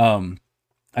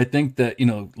 I think that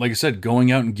like I said,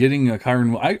 going out and getting a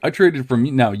Kyron, I traded from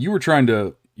you. Now you were trying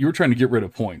to get rid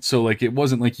of points, so like it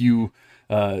wasn't like you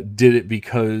did it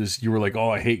because you were like, oh,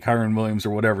 I hate Kyron Williams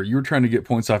or whatever. You were trying to get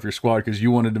points off your squad because you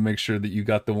wanted to make sure that you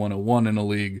got the 101 in a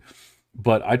league.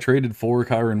 But I traded for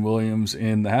Kyron Williams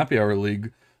in the Happy Hour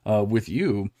League with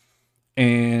you.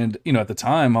 And, at the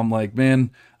time, I'm like,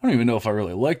 man, I don't even know if I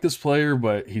really like this player,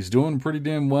 but he's doing pretty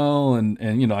damn well. And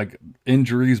like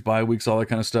injuries, bye weeks, all that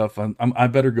kind of stuff. I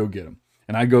better go get him.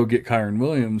 And I go get Kyron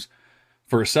Williams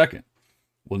for a second.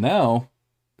 Well, now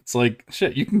it's like,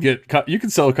 shit, you can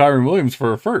sell Kyron Williams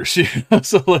for a first.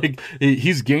 So like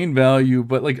he's gained value,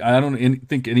 but like, I don't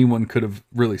think anyone could have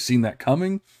really seen that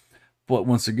coming. But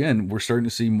once again, we're starting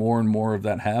to see more and more of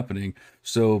that happening.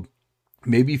 So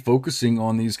maybe focusing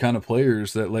on these kind of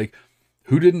players that like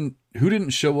who didn't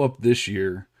show up this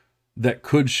year that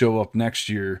could show up next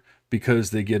year because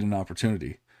they get an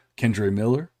opportunity. Kendre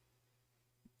Miller.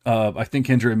 I think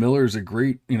Kendre Miller is a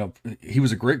great, he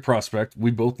was a great prospect.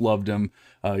 We both loved him.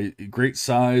 Great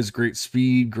size, great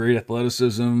speed, great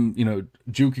athleticism,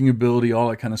 juking ability, all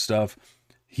that kind of stuff.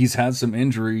 He's had some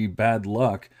injury, bad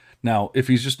luck. Now, if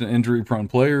he's just an injury-prone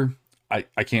player,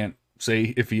 I can't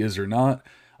say if he is or not.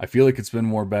 I feel like it's been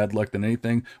more bad luck than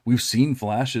anything. We've seen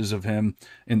flashes of him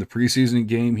in the preseason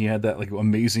game. He had that like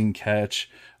amazing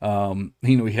catch.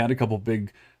 He had a couple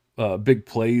big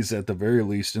plays at the very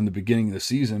least in the beginning of the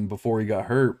season before he got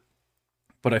hurt.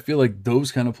 But I feel like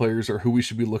those kind of players are who we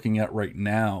should be looking at right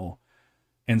now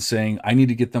and saying, I need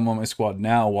to get them on my squad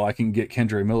now while I can get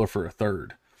Kendre Miller for a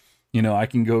third. I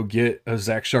can go get a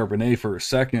Zach Charbonnet for a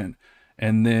second.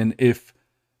 And then if,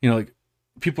 like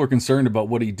people are concerned about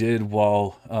what he did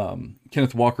while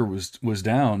Kenneth Walker was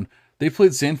down, they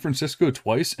played San Francisco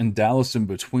twice and Dallas in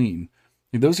between.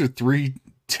 Those are three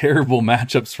terrible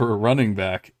matchups for a running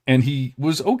back, and he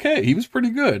was okay. He was pretty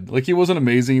good. Like, he wasn't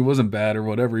amazing, he wasn't bad or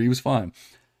whatever, he was fine.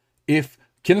 If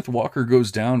Kenneth Walker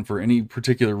goes down for any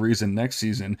particular reason next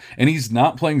season, and he's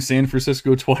not playing San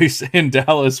Francisco twice and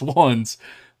Dallas once,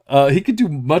 he could do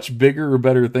much bigger or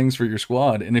better things for your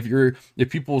squad. And if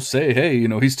people say, hey,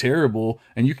 he's terrible,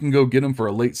 and you can go get him for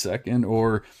a late second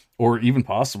or even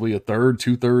possibly a third,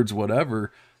 2/3,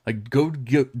 whatever, like go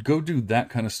do that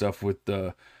kind of stuff with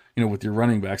with your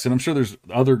running backs. And I'm sure there's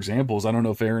other examples. I don't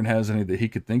know if Aaron has any that he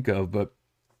could think of, but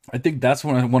I think that's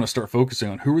when I want to start focusing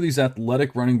on who are these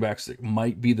athletic running backs that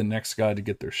might be the next guy to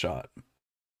get their shot.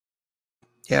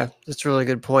 Yeah, that's a really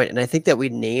good point. And I think that we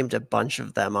named a bunch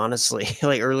of them, honestly,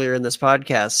 like earlier in this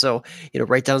podcast. So,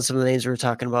 write down some of the names we were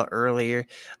talking about earlier.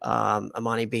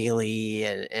 Amani Bailey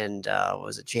and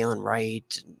was it Jalen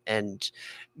Wright and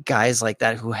guys like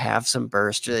that who have some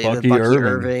burst. Bucky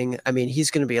Irving. I mean,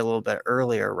 he's going to be a little bit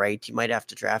earlier, right? You might have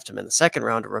to draft him in the second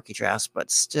round of rookie drafts,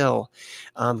 but still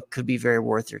could be very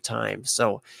worth your time.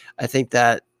 So I think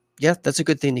that, yeah, that's a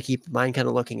good thing to keep in mind, kind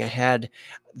of looking ahead,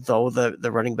 though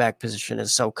the running back position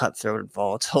is so cutthroat and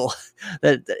volatile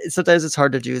that sometimes it's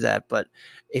hard to do that. But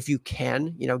if you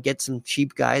can, get some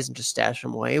cheap guys and just stash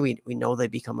them away, we know they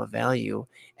become a value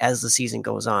as the season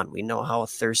goes on. We know how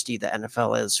thirsty the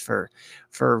NFL is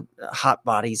for hot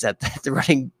bodies at the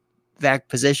running back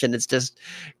position. It's just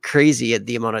crazy at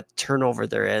the amount of turnover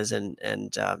there is, and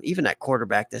even at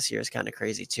quarterback this year is kind of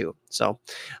crazy too. So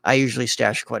I usually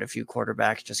stash quite a few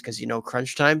quarterbacks just because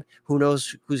crunch time, who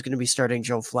knows who's going to be starting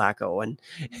Joe Flacco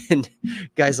and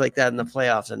guys like that in the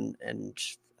playoffs, and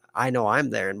I know I'm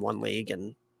there in one league,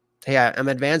 and hey, I'm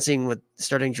advancing with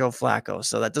starting Joe Flacco,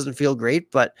 so that doesn't feel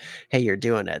great, but hey, you're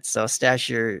doing it. So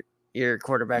stash your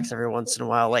quarterbacks every once in a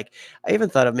while. Like, I even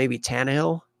thought of maybe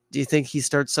Tannehill. Do you think he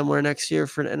starts somewhere next year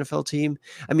for an NFL team?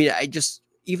 I mean,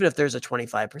 even if there's a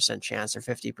 25% chance or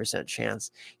 50% chance,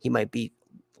 he might be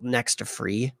next to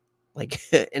free, like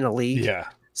in a league. Yeah.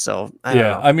 So I don't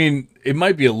know. I mean, it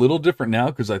might be a little different now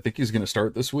because I think he's going to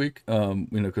start this week.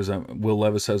 Because Will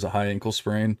Levis has a high ankle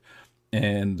sprain,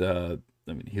 and I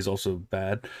mean, he's also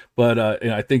bad. But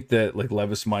and I think that like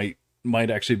Levis might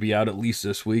might actually be out at least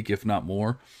this week, if not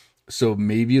more. So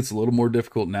maybe it's a little more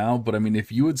difficult now. But I mean,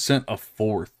 if you had sent a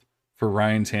fourth for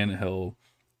Ryan Tannehill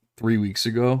 3 weeks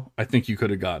ago, I think you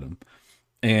could have got him.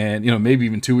 And, maybe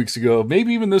even 2 weeks ago,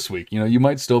 maybe even this week, you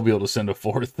might still be able to send a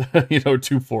fourth,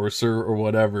 2 fourths or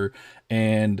whatever.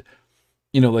 And,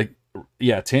 like,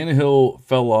 yeah, Tannehill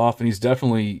fell off, and he's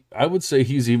definitely, I would say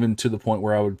he's even to the point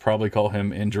where I would probably call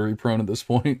him injury prone at this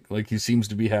point. Like, he seems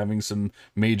to be having some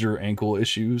major ankle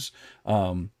issues.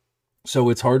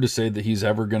 So it's hard to say that he's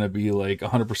ever going to be like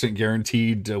 100%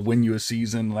 guaranteed to win you a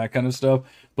season, that kind of stuff.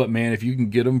 But man, if you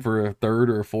can get him for a third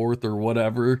or a fourth or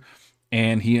whatever,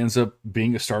 and he ends up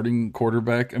being a starting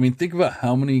quarterback, I mean, think about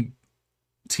how many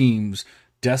teams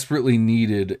desperately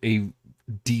needed a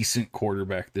decent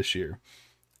quarterback this year.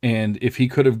 And if he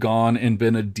could have gone and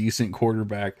been a decent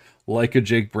quarterback, like a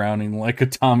Jake Browning, like a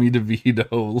Tommy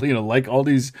DeVito, like all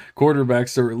these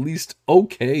quarterbacks are at least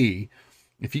okay.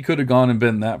 If he could have gone and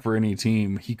been that for any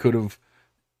team, he could have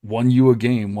won you a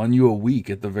game, won you a week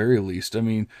at the very least. I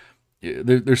mean,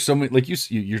 there's so many, like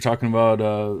you're talking about,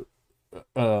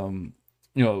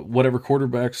 whatever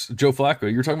quarterbacks, Joe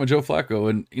Flacco. You're talking about Joe Flacco,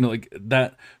 and like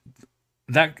that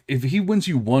if he wins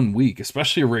you 1 week,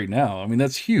 especially right now, I mean,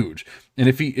 that's huge. And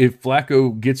if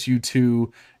Flacco gets you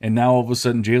to, and now all of a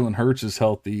sudden Jalen Hurts is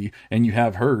healthy and you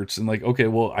have Hurts, and like, okay,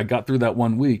 well, I got through that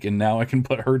 1 week and now I can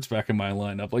put Hurts back in my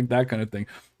lineup, like that kind of thing.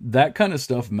 That kind of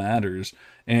stuff matters.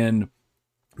 And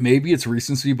maybe it's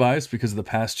recency bias because the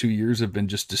past 2 years have been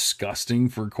just disgusting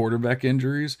for quarterback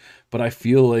injuries, but I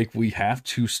feel like we have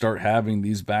to start having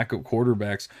these backup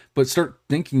quarterbacks, but start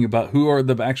thinking about who are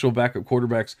the actual backup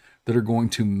quarterbacks that are going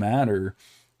to matter,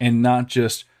 and not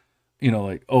just,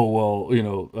 like, oh,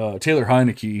 well, Taylor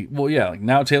Heineke. Well, yeah, like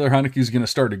now Taylor Heineke is going to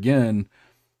start again,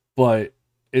 but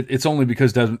it's only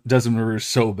because Desmond Ridder is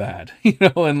so bad,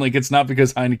 and like it's not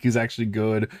because Heineke's actually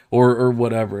good or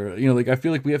whatever. Like I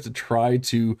feel like we have to try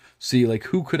to see like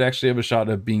who could actually have a shot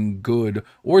at being good,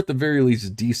 or at the very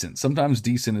least decent. Sometimes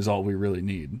decent is all we really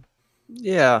need.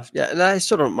 Yeah, and I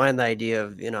still don't mind the idea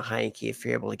of, Heineke, if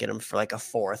you're able to get him for like a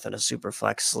fourth in a super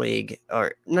flex league,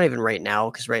 or not even right now,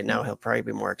 because right now he'll probably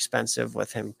be more expensive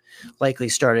with him likely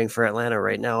starting for Atlanta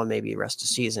right now and maybe rest of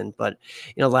season. But,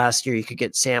 last year you could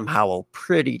get Sam Howell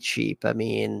pretty cheap. I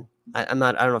mean, I don't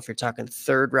know if you're talking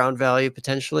third round value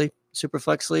potentially, super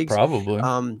flex leagues. Probably.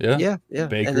 Yeah.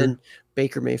 Baker. And then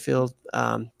Baker Mayfield.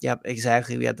 Yep,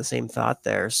 exactly. We had the same thought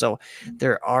there. So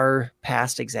there are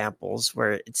past examples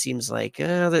where it seems like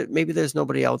that maybe there's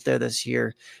nobody out there this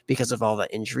year because of all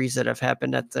the injuries that have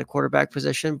happened at the quarterback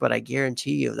position. But I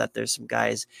guarantee you that there's some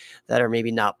guys that are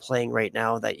maybe not playing right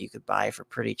now that you could buy for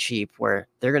pretty cheap, where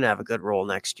they're going to have a good role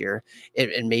next year.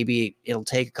 And maybe it'll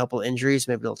take a couple injuries.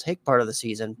 Maybe it'll take part of the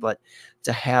season, but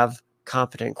to have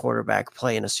competent quarterback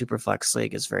play in a super flex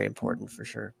league is very important for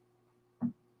sure.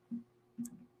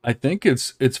 I think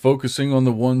it's focusing on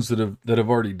the ones that have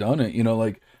already done it.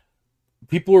 Like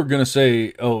people are gonna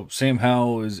say, "Oh, Sam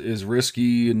Howell is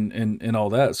risky and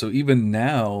all that." So even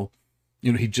now,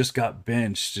 he just got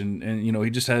benched and he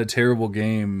just had a terrible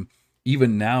game.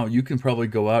 Even now, you can probably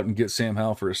go out and get Sam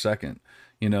Howell for a second.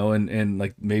 And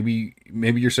like maybe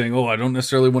you're saying, "Oh, I don't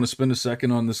necessarily want to spend a second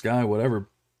on this guy," whatever.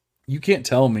 You can't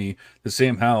tell me that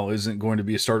Sam Howell isn't going to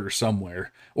be a starter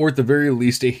somewhere, or at the very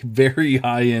least a very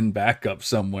high-end backup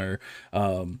somewhere.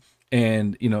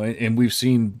 And we've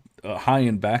seen a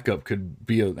high-end backup could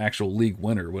be an actual league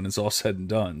winner when it's all said and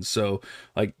done. So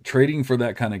like trading for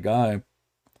that kind of guy,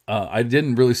 I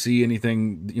didn't really see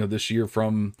anything, this year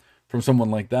from someone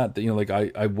like that, like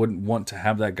I wouldn't want to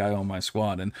have that guy on my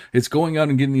squad. And it's going out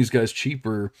and getting these guys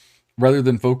cheaper rather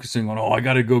than focusing on, I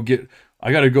got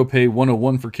to go pay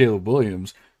 101 for Caleb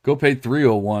Williams. Go pay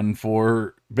 301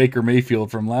 for Baker Mayfield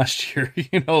from last year.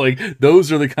 Like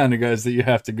those are the kind of guys that you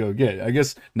have to go get. I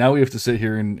guess now we have to sit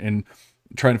here and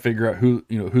try to figure out who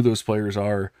those players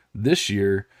are this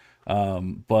year.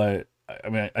 But I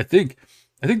mean, I think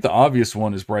the obvious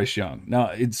one is Bryce Young.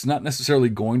 Now it's not necessarily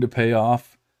going to pay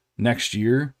off next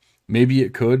year. Maybe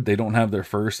it could. They don't have their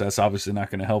first. That's obviously not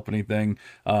going to help anything.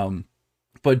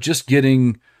 But just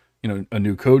getting, a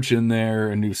new coach in there,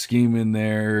 a new scheme in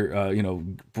there,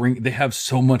 they have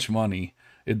so much money.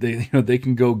 They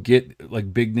can go get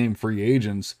like big name free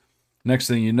agents. Next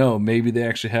thing you know, maybe they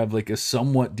actually have like a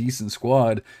somewhat decent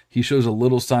squad. He shows a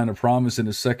little sign of promise in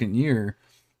his second year,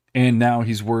 and now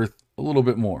he's worth a little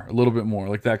bit more,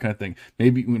 like that kind of thing.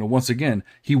 Maybe, once again,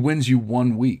 he wins you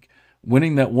 1 week.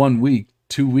 Winning that 1 week,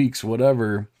 2 weeks,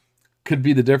 whatever, could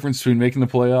be the difference between making the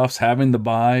playoffs, having the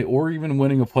bye, or even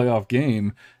winning a playoff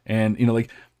game. And like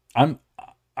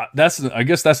I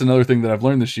guess that's another thing that I've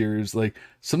learned this year is like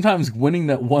sometimes winning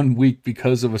that 1 week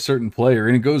because of a certain player,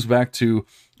 and it goes back to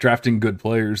drafting good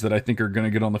players that I think are going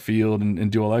to get on the field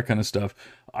and do all that kind of stuff.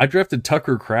 I drafted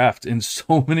Tucker Kraft in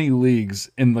so many leagues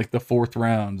in like the fourth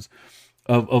rounds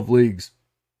of leagues.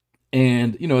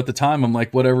 And, at the time I'm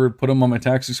like, whatever, put him on my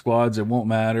taxi squads. It won't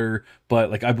matter.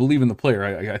 But like, I believe in the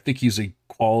player. I think he's a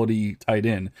quality tight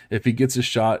end. If he gets a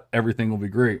shot, everything will be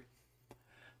great.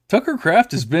 Tucker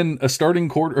Kraft has been a starting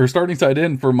tight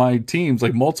end for my teams,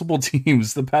 like multiple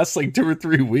teams, the past like 2 or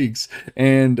 3 weeks.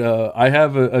 And I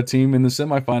have a team in the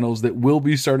semifinals that will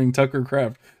be starting Tucker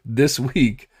Kraft this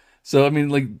week. So I mean,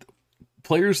 like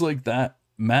players like that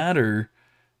matter,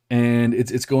 and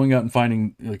it's going out and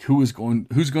finding like who's going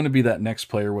to be that next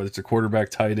player, whether it's a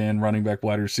quarterback, tight end, running back,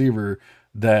 wide receiver,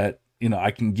 that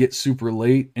I can get super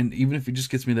late, and even if he just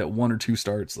gets me that 1 or 2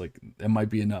 starts, like that might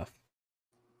be enough.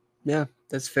 Yeah,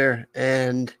 that's fair.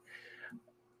 And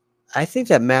I think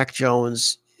that Mac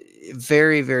Jones,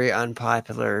 very, very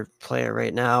unpopular player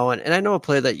right now. And I know a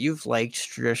player that you've liked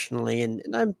traditionally, and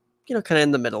I'm, kind of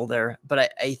in the middle there.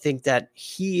 But I think that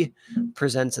he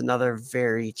presents another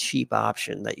very cheap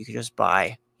option that you could just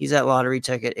buy. He's that lottery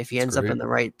ticket. If he ends up in the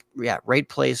right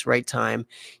place, right time,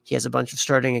 he has a bunch of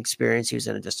starting experience. He was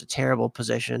in just a terrible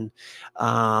position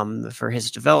for his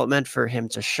development, for him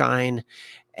to shine.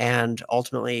 And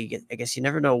ultimately, I guess you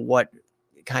never know what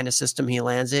kind of system he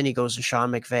lands in. He goes to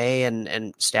Sean McVay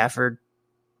and Stafford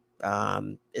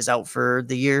is out for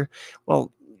the year.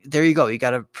 Well, there you go. You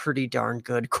got a pretty darn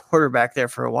good quarterback there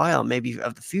for a while, maybe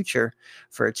of the future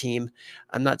for a team.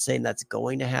 I'm not saying that's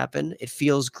going to happen. It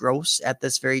feels gross at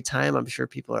this very time. I'm sure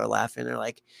people are laughing. They're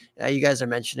like, you guys are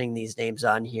mentioning these names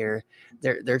on here.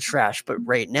 They're trash. But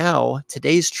right now,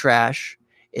 today's trash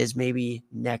is maybe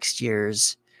next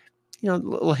year's,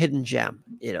 little hidden gem,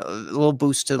 a little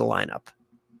boost to the lineup.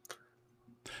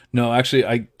 No, actually,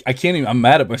 I can't even. I'm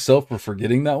mad at myself for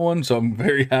forgetting that one. So I'm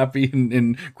very happy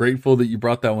and grateful that you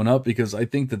brought that one up, because I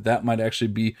think that might actually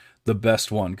be the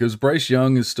best one. Because Bryce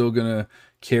Young is still gonna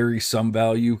carry some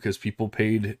value because people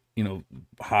paid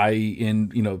high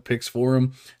in picks for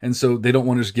him, and so they don't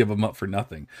want to just give him up for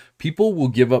nothing. People will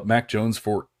give up Mac Jones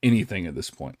for anything at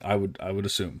this point. I would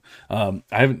assume. I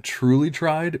haven't truly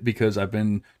tried because I've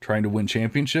been trying to win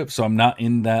championships, so I'm not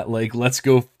in that like let's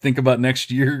go think about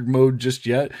next year mode just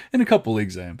yet. In a couple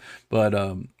leagues I am, but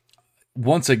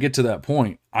once I get to that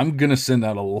point, I'm gonna send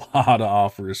out a lot of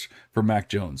offers for Mac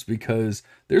Jones, because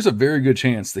there's a very good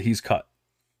chance that he's cut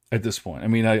at this point. I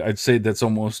mean, I'd say that's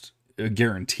almost a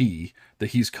guarantee that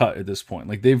he's cut at this point.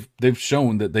 Like they've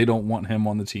shown that they don't want him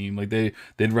on the team. Like they'd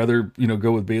rather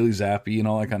go with Bailey Zappi and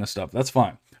all that kind of stuff. That's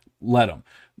fine. Let him.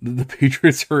 The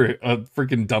Patriots are a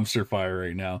freaking dumpster fire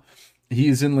right now.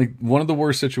 He's in like one of the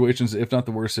worst situations, if not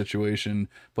the worst situation.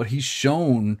 But he's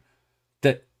shown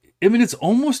that. I mean, it's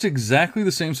almost exactly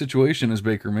the same situation as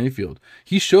Baker Mayfield.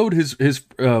 He showed his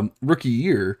rookie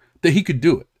year that he could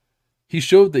do it. He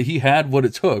showed that he had what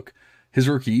it took his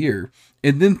rookie year.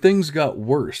 And then things got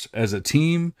worse as a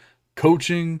team,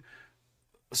 coaching,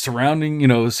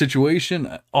 surrounding,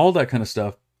 situation, all that kind of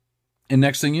stuff. And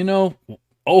next thing you know,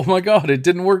 oh my God, it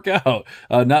didn't work out.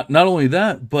 Not only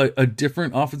that, but a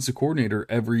different offensive coordinator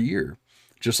every year,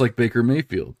 just like Baker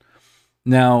Mayfield.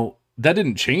 Now, that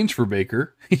didn't change for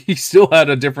Baker. He still had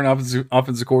a different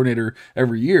offensive coordinator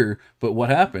every year. But what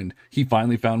happened? He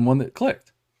finally found one that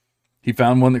clicked. He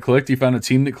found one that clicked. He found a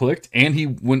team that clicked, and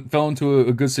he fell into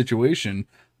a good situation.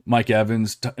 Mike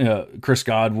Evans, Chris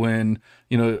Godwin,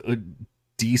 a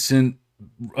decent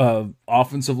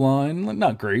offensive line,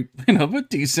 not great,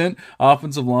 but decent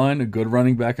offensive line, a good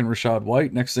running back in Rachaad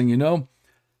White. Next thing you know,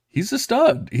 he's a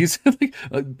stud. He's like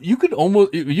you could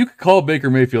call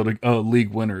Baker Mayfield a league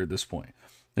winner at this point.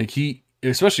 Like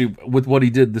especially with what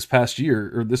he did this past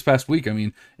year or this past week. I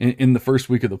mean, in the first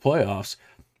week of the playoffs.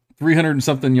 300 and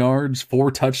something yards,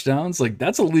 4 touchdowns. Like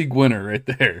that's a league winner right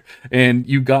there. And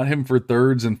you got him for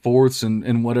thirds and fourths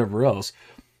and whatever else.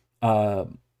 I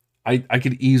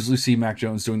could easily see Mac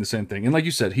Jones doing the same thing. And like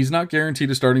you said, he's not guaranteed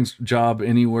a starting job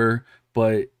anywhere,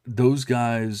 but those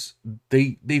guys,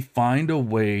 they find a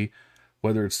way,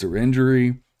 whether it's through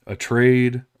injury, a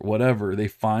trade, or whatever, they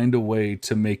find a way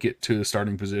to make it to a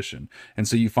starting position. And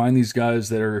so you find these guys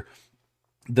that are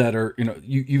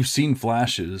you've seen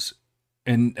flashes,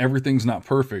 and everything's not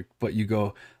perfect, but you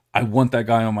go, I want that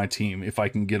guy on my team if I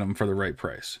can get him for the right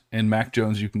price. And Mac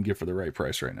Jones, you can get for the right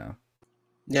price right now.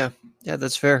 Yeah,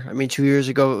 that's fair. I mean, 2 years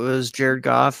ago, it was Jared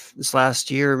Goff. This last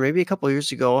year, maybe a couple of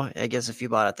years ago, I guess if you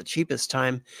bought at the cheapest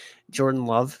time, Jordan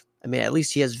Love. I mean, at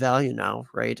least he has value now,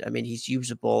 right? I mean, he's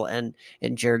usable. And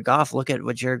Jared Goff, look at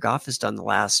what Jared Goff has done the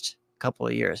last couple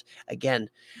of years. Again,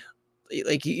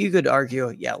 like you could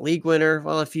argue, yeah, league winner.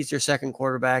 Well, if he's your second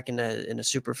quarterback in a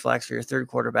super flex or your third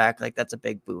quarterback, like that's a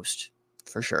big boost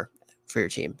for sure for your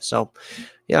team. So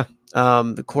yeah,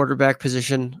 the quarterback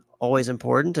position always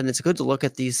important, and it's good to look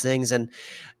at these things. And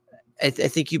I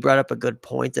think you brought up a good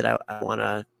point that I want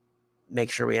to make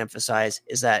sure we emphasize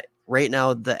is that right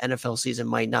now the NFL season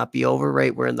might not be over.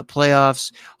 Right, we're in the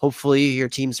playoffs. Hopefully, your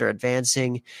teams are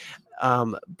advancing.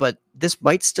 But this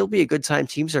might still be a good time.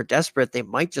 Teams are desperate. They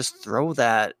might just throw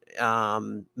that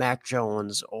Mac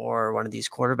Jones or one of these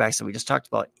quarterbacks that we just talked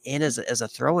about in as a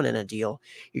throw-in in a deal.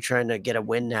 You're trying to get a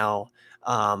win now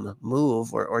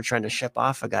move or trying to ship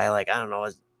off a guy like, I don't know,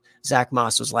 Zach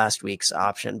Moss was last week's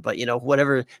option, but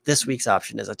whatever this week's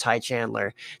option is, a Ty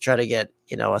Chandler, try to get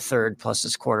a third plus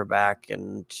his quarterback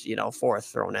and fourth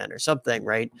thrown in or something,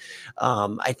 right?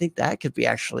 I think that could be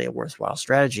actually a worthwhile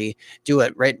strategy. Do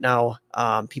it right now.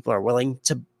 People are willing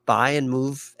to buy and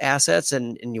move assets,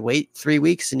 and you wait 3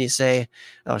 weeks and you say,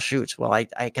 oh shoot, well I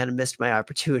kind of missed my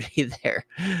opportunity there.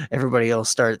 Everybody will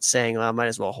start saying, well, I might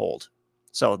as well hold.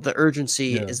 So the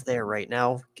urgency is there right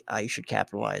now. You should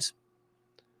capitalize.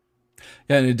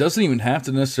 Yeah, and it doesn't even have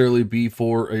to necessarily be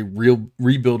for a real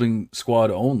rebuilding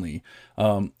squad only.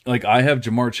 Like I have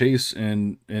Jamar Chase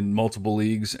in multiple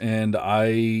leagues, and I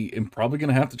am probably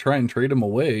going to have to try and trade him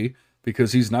away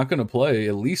because he's not going to play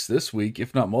at least this week,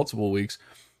 if not multiple weeks.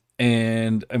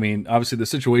 And I mean, obviously the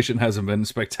situation hasn't been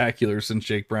spectacular since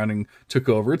Jake Browning took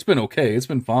over. It's been okay, it's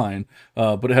been fine,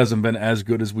 but it hasn't been as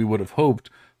good as we would have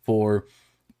hoped for.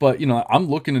 But I'm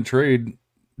looking to trade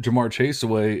Jamar Chase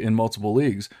away in multiple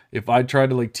leagues. If I try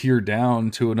to like tier down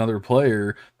to another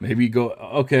player, maybe go,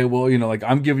 okay, well, like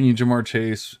I'm giving you Jamar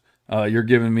Chase, you're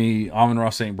giving me Amon-Ra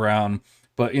St. Brown,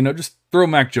 but just throw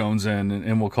Mac Jones in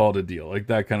and we'll call it a deal, like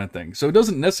that kind of thing. So it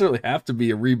doesn't necessarily have to be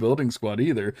a rebuilding squad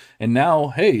either. And now,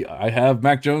 hey, I have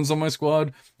Mac Jones on my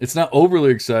squad. It's not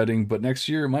overly exciting, but next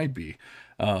year it might be.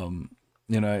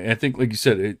 I think, like you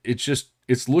said,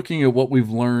 it's looking at what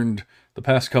we've learned the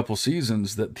past couple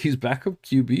seasons that these backup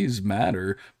QBs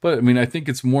matter. But I mean, I think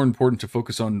it's more important to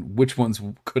focus on which ones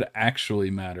could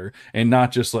actually matter and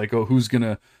not just like, oh, who's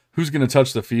gonna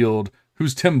touch the field,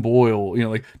 who's Tim Boyle.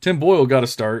 Like Tim Boyle got a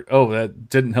start. Oh, that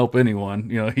didn't help anyone.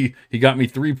 He got me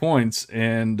 3 points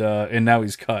and now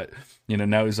he's cut.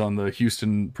 Now he's on the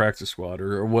Houston practice squad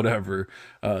or whatever,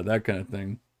 that kind of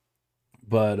thing.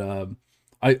 But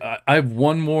I have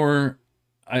one more.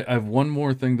 I have one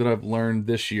more thing that I've learned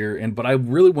this year, but I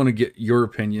really want to get your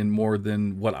opinion more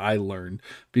than what I learned,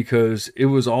 because it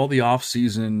was all the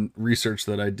off-season research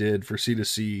that I did for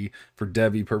C2C for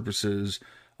Devy purposes,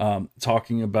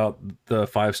 talking about the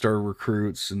 5-star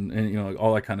recruits and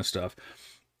all that kind of stuff.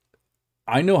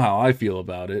 I know how I feel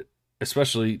about it,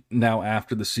 especially now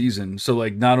after the season. So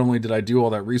like, not only did I do all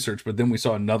that research, but then we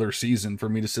saw another season for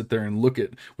me to sit there and look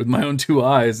at with my own 2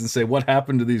 eyes and say, what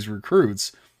happened to these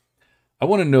recruits? I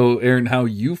want to know, Aaron, how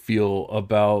you feel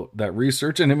about that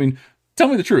research. And I mean, tell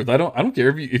me the truth. I don't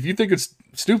care if you think it's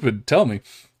stupid. Tell me.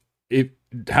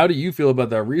 How do you feel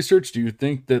about that research? Do you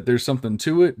think that there's something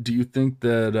to it? Do you think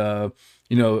that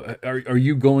are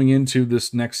you going into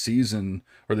this next season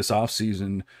or this off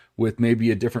season with maybe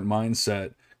a different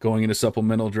mindset going into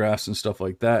supplemental drafts and stuff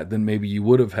like that than maybe you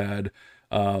would have had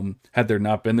there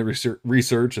not been the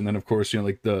research, and then of course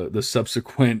like the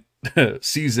subsequent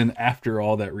season after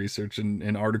all that research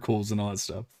and articles and all that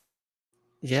stuff?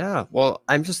 Yeah, well,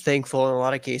 I'm just thankful in a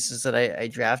lot of cases that I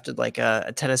drafted like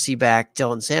a Tennessee back,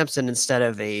 Dylan Sampson, instead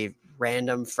of a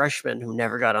random freshman who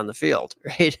never got on the field,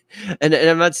 right? And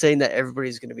I'm not saying that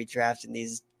everybody's going to be drafting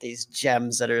these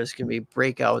gems that are just going to be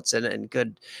breakouts and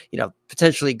good,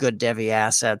 potentially good Devy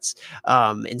assets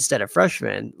instead of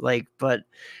freshmen. But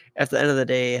at the end of the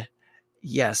day,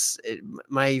 yes,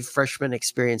 my freshman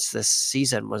experience this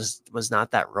season was not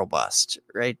that robust,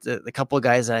 right? The couple of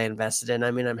guys I invested in,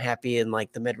 I mean, I'm happy in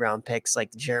like the mid-round picks,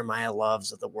 like the Jeremiah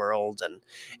Loves of the world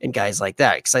and guys like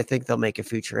that, because I think they'll make a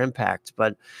future impact.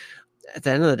 But at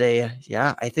the end of the day,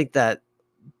 yeah, I think that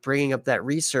bringing up that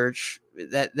research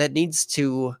that needs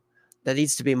to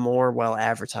be more well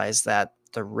advertised, that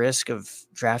the risk of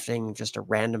drafting just a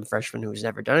random freshman who's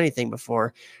never done anything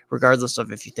before, regardless of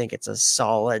if you think it's a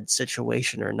solid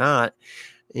situation or not,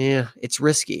 it's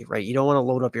risky, right? You don't want to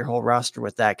load up your whole roster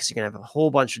with that, because you're going to have a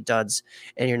whole bunch of duds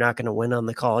and you're not going to win on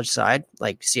the college side,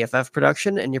 like CFF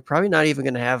production. And you're probably not even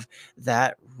going to have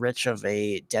that rich of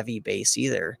a Devy base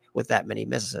either with that many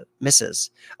misses.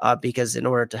 Because in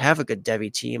order to have a good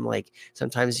Devy team, like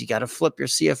sometimes you got to flip your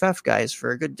CFF guys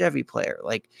for a good Devy player.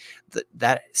 Like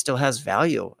that still has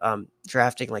value,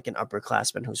 drafting like an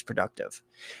upperclassman who's productive.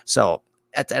 So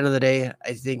at the end of the day,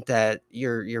 I think that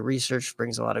your research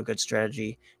brings a lot of good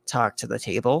strategy talk to the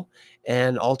table.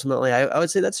 And ultimately, I would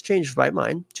say that's changed my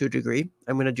mind to a degree.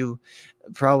 I'm going to do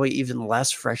probably even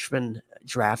less freshman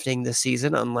drafting this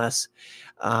season,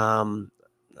 um,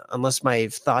 unless my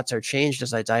thoughts are changed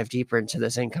as I dive deeper into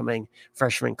this incoming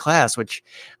freshman class, which,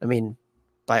 I mean,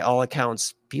 by all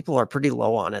accounts, people are pretty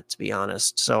low on it, to be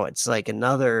honest. So it's like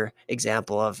another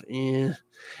example of, even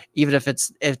if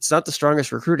it's not the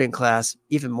strongest recruiting class,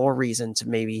 even more reason to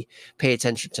maybe pay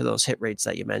attention to those hit rates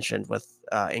that you mentioned with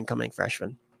incoming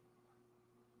freshmen.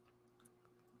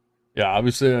 Yeah,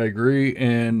 obviously I agree,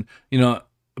 and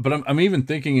but I'm even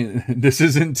thinking this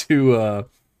isn't to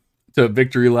a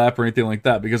victory lap or anything like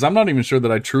that, because I'm not even sure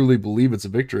that I truly believe it's a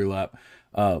victory lap.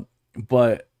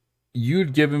 But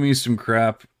you'd given me some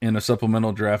crap in a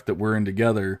supplemental draft that we're in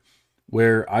together,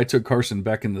 where I took Carson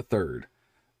Beck in the third,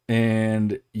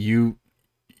 and you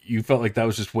felt like that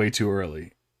was just way too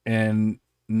early, and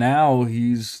now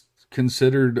he's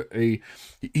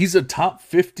a top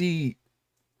 50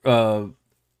 uh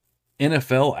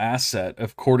NFL asset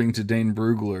according to Dane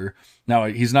Brugler. Now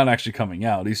he's not actually coming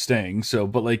out; he's staying. So,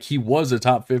 but like he was a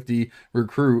top 50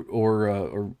 recruit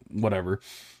or whatever,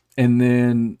 and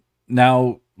then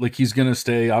now like he's gonna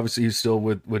stay. Obviously, he's still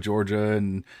with Georgia,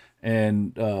 and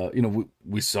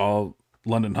we saw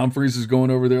London Humphreys is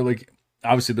going over there. Like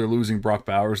obviously they're losing Brock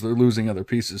Bowers, they're losing other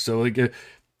pieces. So like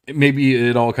maybe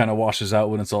it all kind of washes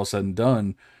out when it's all said and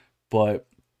done. But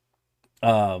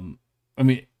I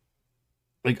mean,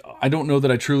 like I don't know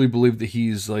that I truly believe that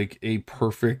he's like a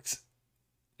perfect,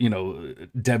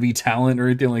 Devy talent or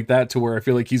anything like that, to where I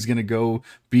feel like he's gonna go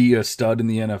be a stud in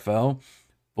the NFL.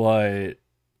 But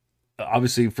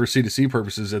obviously for C2C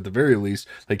purposes, at the very least,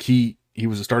 like he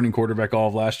was a starting quarterback all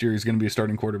of last year. He's gonna be a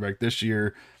starting quarterback this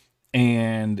year.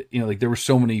 And like there were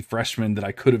so many freshmen that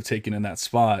I could have taken in that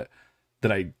spot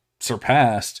that I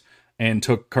surpassed and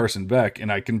took Carson Beck,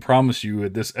 and I can promise you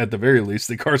at the very least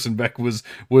that Carson Beck was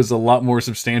a lot more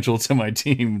substantial to my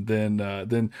team than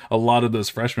a lot of those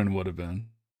freshmen would have been.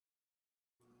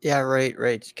 Yeah, right,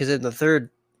 right. Because in the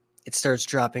third, it starts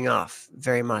dropping off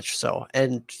very much so.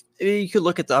 And you could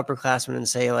look at the upperclassmen and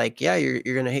say, like, yeah, you're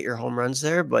gonna hit your home runs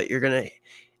there, but you're gonna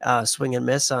swing and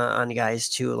miss on guys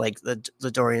too, like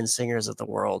the Dorian Singers of the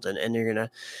world, and you're gonna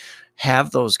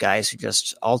have those guys who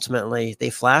just ultimately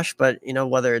they flash, but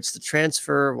whether it's the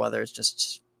transfer, whether it's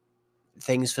just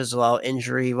things fizzle out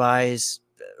injury wise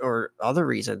or other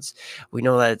reasons, we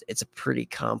know that it's a pretty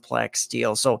complex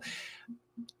deal. So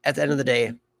at the end of the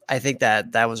day, I think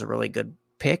that that was a really good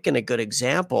pick and a good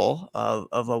example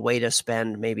of a way to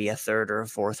spend maybe a third or a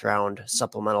fourth round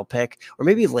supplemental pick, or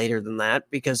maybe later than that,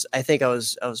 because I think I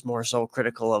was more so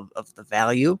critical of the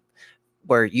value,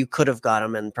 where you could have got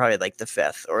him in probably like the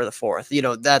fifth or the fourth.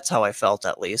 That's how I felt,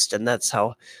 at least. And that's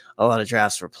how a lot of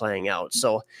drafts were playing out.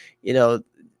 So,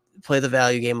 play the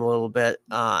value game a little bit,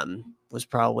 was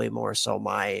probably more so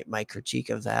my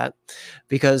critique of that,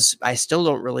 because I still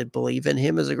don't really believe in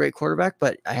him as a great quarterback,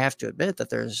 but I have to admit that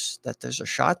there's a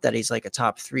shot that he's like a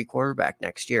top 3 quarterback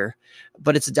next year,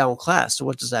 but it's a down class. So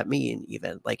what does that mean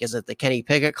even? Like, is it the Kenny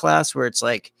Pickett class where it's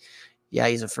like, yeah,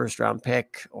 he's a first round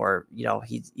pick, or,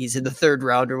 he's in the third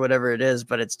round or whatever it is,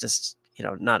 but it's just,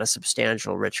 not a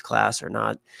substantial rich class or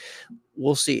not.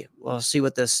 We'll see. We'll see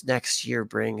what this next year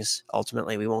brings.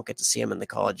 Ultimately, we won't get to see him in the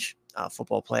college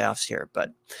football playoffs here,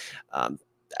 but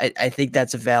I think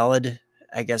that's a valid,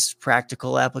 I guess,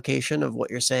 practical application of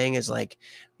what you're saying is like,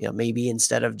 maybe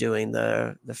instead of doing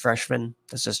the freshman,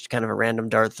 that's just kind of a random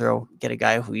dart throw, get a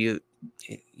guy who you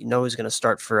know is going to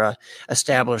start for a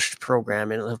established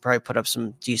program, and he'll probably put up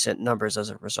some decent numbers as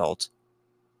a result.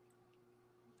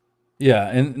 Yeah,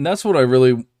 and that's what I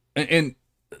really and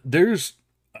there's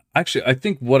actually I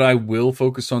think what I will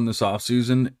focus on this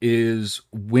offseason is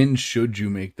when should you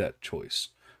make that choice?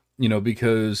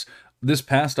 Because this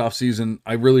past offseason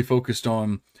I really focused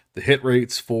on the hit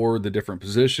rates for the different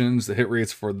positions, the hit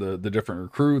rates for the different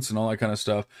recruits and all that kind of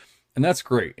stuff. And that's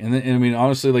great. And I mean,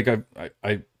 honestly, like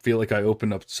I feel like I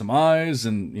opened up some eyes,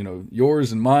 and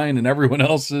yours and mine and everyone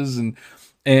else's, and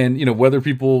whether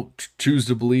people choose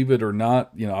to believe it or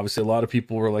not, obviously a lot of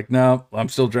people were like, no, I'm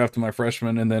still drafting my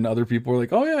freshman. And then other people were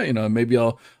like, oh yeah, maybe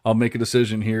I'll make a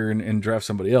decision here and draft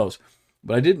somebody else.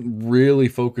 But I didn't really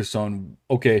focus on,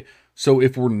 okay, so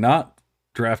if we're not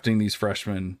drafting these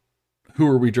freshmen, who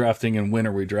are we drafting and when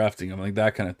are we drafting them? Like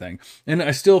that kind of thing. And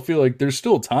I still feel like there's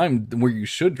still time where you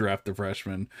should draft the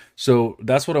freshmen. So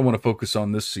that's what I want to focus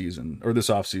on this season, or this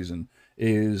off season,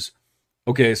 is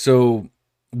okay. So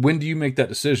when do you make that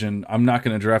decision? I'm not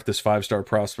going to draft this 5-star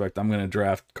prospect. I'm going to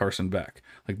draft Carson Beck,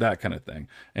 like that kind of thing.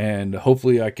 And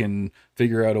hopefully I can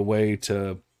figure out a way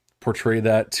to portray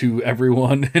that to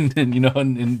everyone and you know,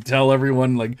 and tell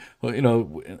everyone, like, well, you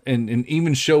know, and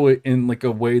even show it in like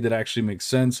a way that actually makes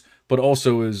sense, but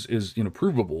also is, you know,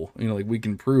 provable. You know, like we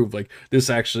can prove like this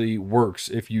actually works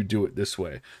if you do it this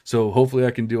way. So hopefully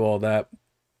I can do all that.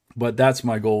 But that's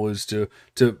my goal, is to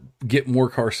get more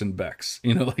Carson Becks,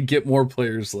 you know, like get more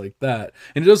players like that.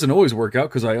 And it doesn't always work out,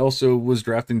 because I also was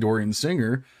drafting Dorian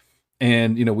Singer,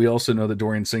 and you know, we also know that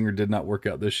Dorian Singer did not work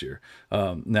out this year.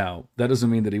 Now that doesn't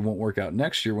mean that he won't work out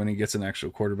next year when he gets an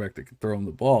actual quarterback that can throw him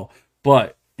the ball.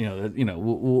 But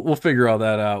we'll figure all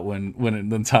that out when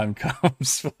the time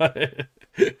comes. But,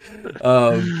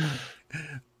 um,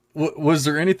 was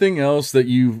there anything else that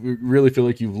you really feel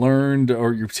like you've learned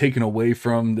or you've taken away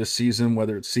from this season,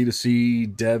 whether it's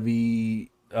C2C, Devy,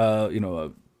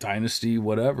 Dynasty,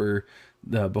 whatever?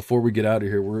 Before we get out of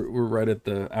here, we're right at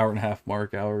the hour and a half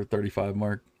mark, hour 35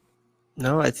 mark.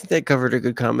 No, I think they covered a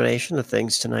good combination of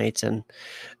things tonight, and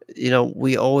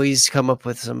we always come up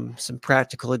with some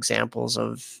practical examples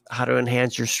of how to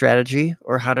enhance your strategy,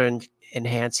 or how to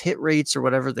enhance hit rates, or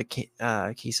whatever the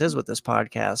case is with this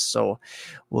podcast. So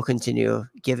we'll continue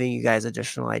giving you guys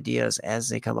additional ideas as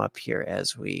they come up here,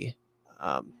 as we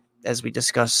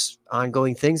discuss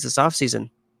ongoing things this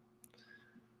offseason.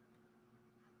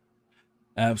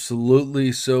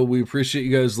 Absolutely. So we appreciate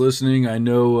you guys listening. I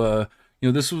know,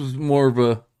 this was more of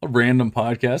a random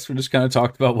podcast. We just kind of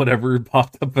talked about whatever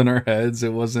popped up in our heads.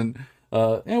 It wasn't,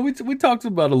 we talked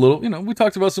about a little, we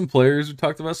talked about some players, we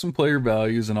talked about some player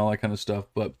values and all that kind of stuff,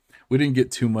 but we didn't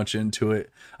get too much into it.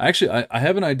 I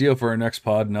have an idea for our next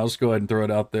pod, and I'll just go ahead and throw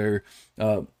it out there.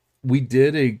 We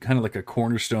did a kind of like a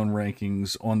cornerstone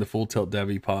rankings on the Full Tilt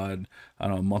Devy pod, I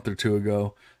don't know, a month or two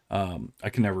ago. I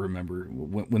can never remember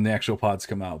when the actual pods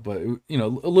come out, but a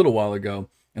little while ago.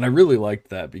 And I really liked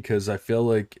that, because I feel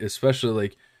like, especially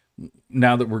like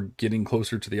now that we're getting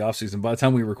closer to the offseason, by the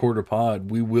time we record a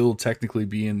pod, we will technically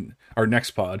be in our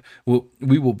next pod.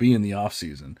 We will be in the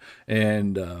offseason.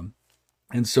 And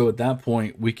so at that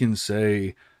point we can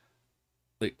say,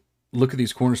 like, look at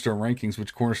these cornerstone rankings,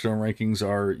 which cornerstone rankings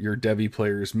are your Devy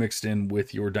players mixed in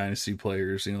with your dynasty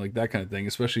players, like that kind of thing.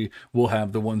 Especially we'll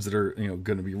have the ones that are,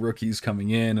 going to be rookies coming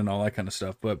in and all that kind of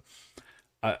stuff. But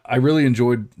I really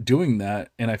enjoyed doing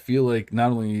that, and I feel like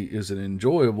not only is it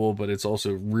enjoyable, but it's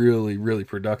also really, really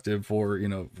productive for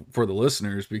the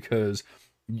listeners, because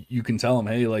you can tell them,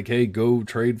 hey, go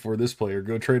trade for this player,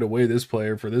 go trade away this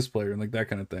player for this player, and like that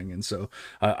kind of thing. And so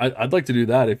I'd like to do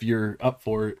that if you're up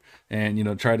for it,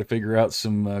 and try to figure out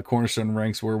some cornerstone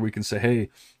ranks where we can say, hey,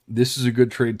 this is a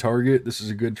good trade target, this is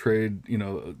a good trade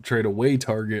away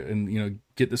target, and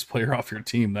get this player off your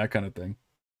team, that kind of thing.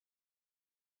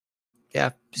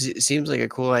 Yeah, it seems like a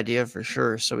cool idea for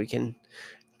sure. So we can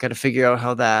kind of figure out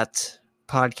how that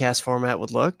podcast format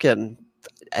would look, and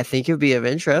I think it would be of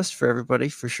interest for everybody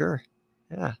for sure.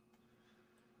 Yeah.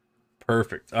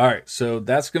 Perfect. All right, so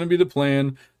that's going to be the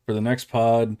plan for the next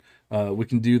pod. We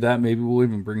can do that. Maybe we'll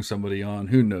even bring somebody on.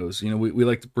 Who knows? We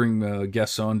like to bring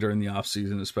guests on during the off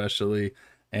season, especially,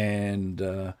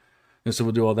 and so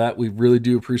we'll do all that. We really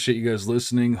do appreciate you guys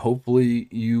listening. Hopefully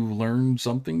you learned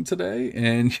something today,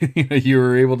 and you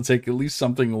were able to take at least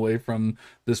something away from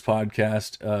this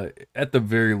podcast. At the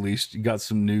very least, you got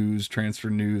some news,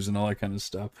 transfer news, and all that kind of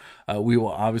stuff. We will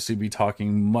obviously be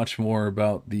talking much more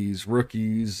about these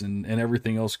rookies and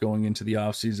everything else going into the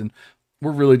offseason.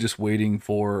 We're really just waiting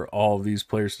for all of these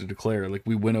players to declare. Like,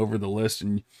 we went over the list,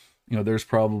 and there's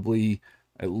probably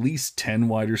at least 10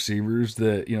 wide receivers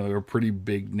that are pretty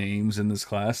big names in this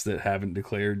class that haven't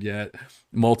declared yet.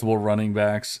 Multiple running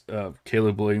backs.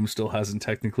 Caleb Williams still hasn't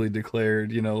technically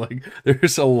declared. Like,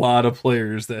 there's a lot of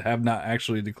players that have not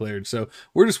actually declared. So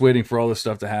we're just waiting for all this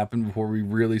stuff to happen before we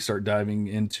really start diving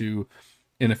into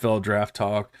NFL draft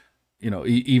talk,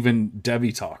 even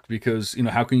Devy talk, because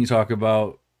how can you talk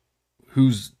about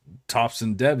who's tops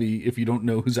in Devy if you don't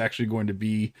know who's actually going to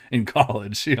be in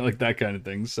college, like that kind of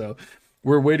thing. So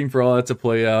we're waiting for all that to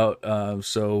play out.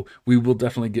 So we will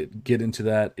definitely get into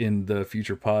that in the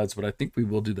future pods, but I think we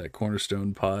will do that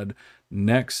cornerstone pod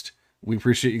next. We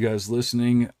appreciate you guys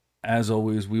listening. As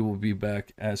always, we will be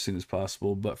back as soon as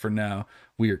possible, but for now,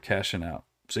 we are cashing out.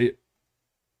 See you.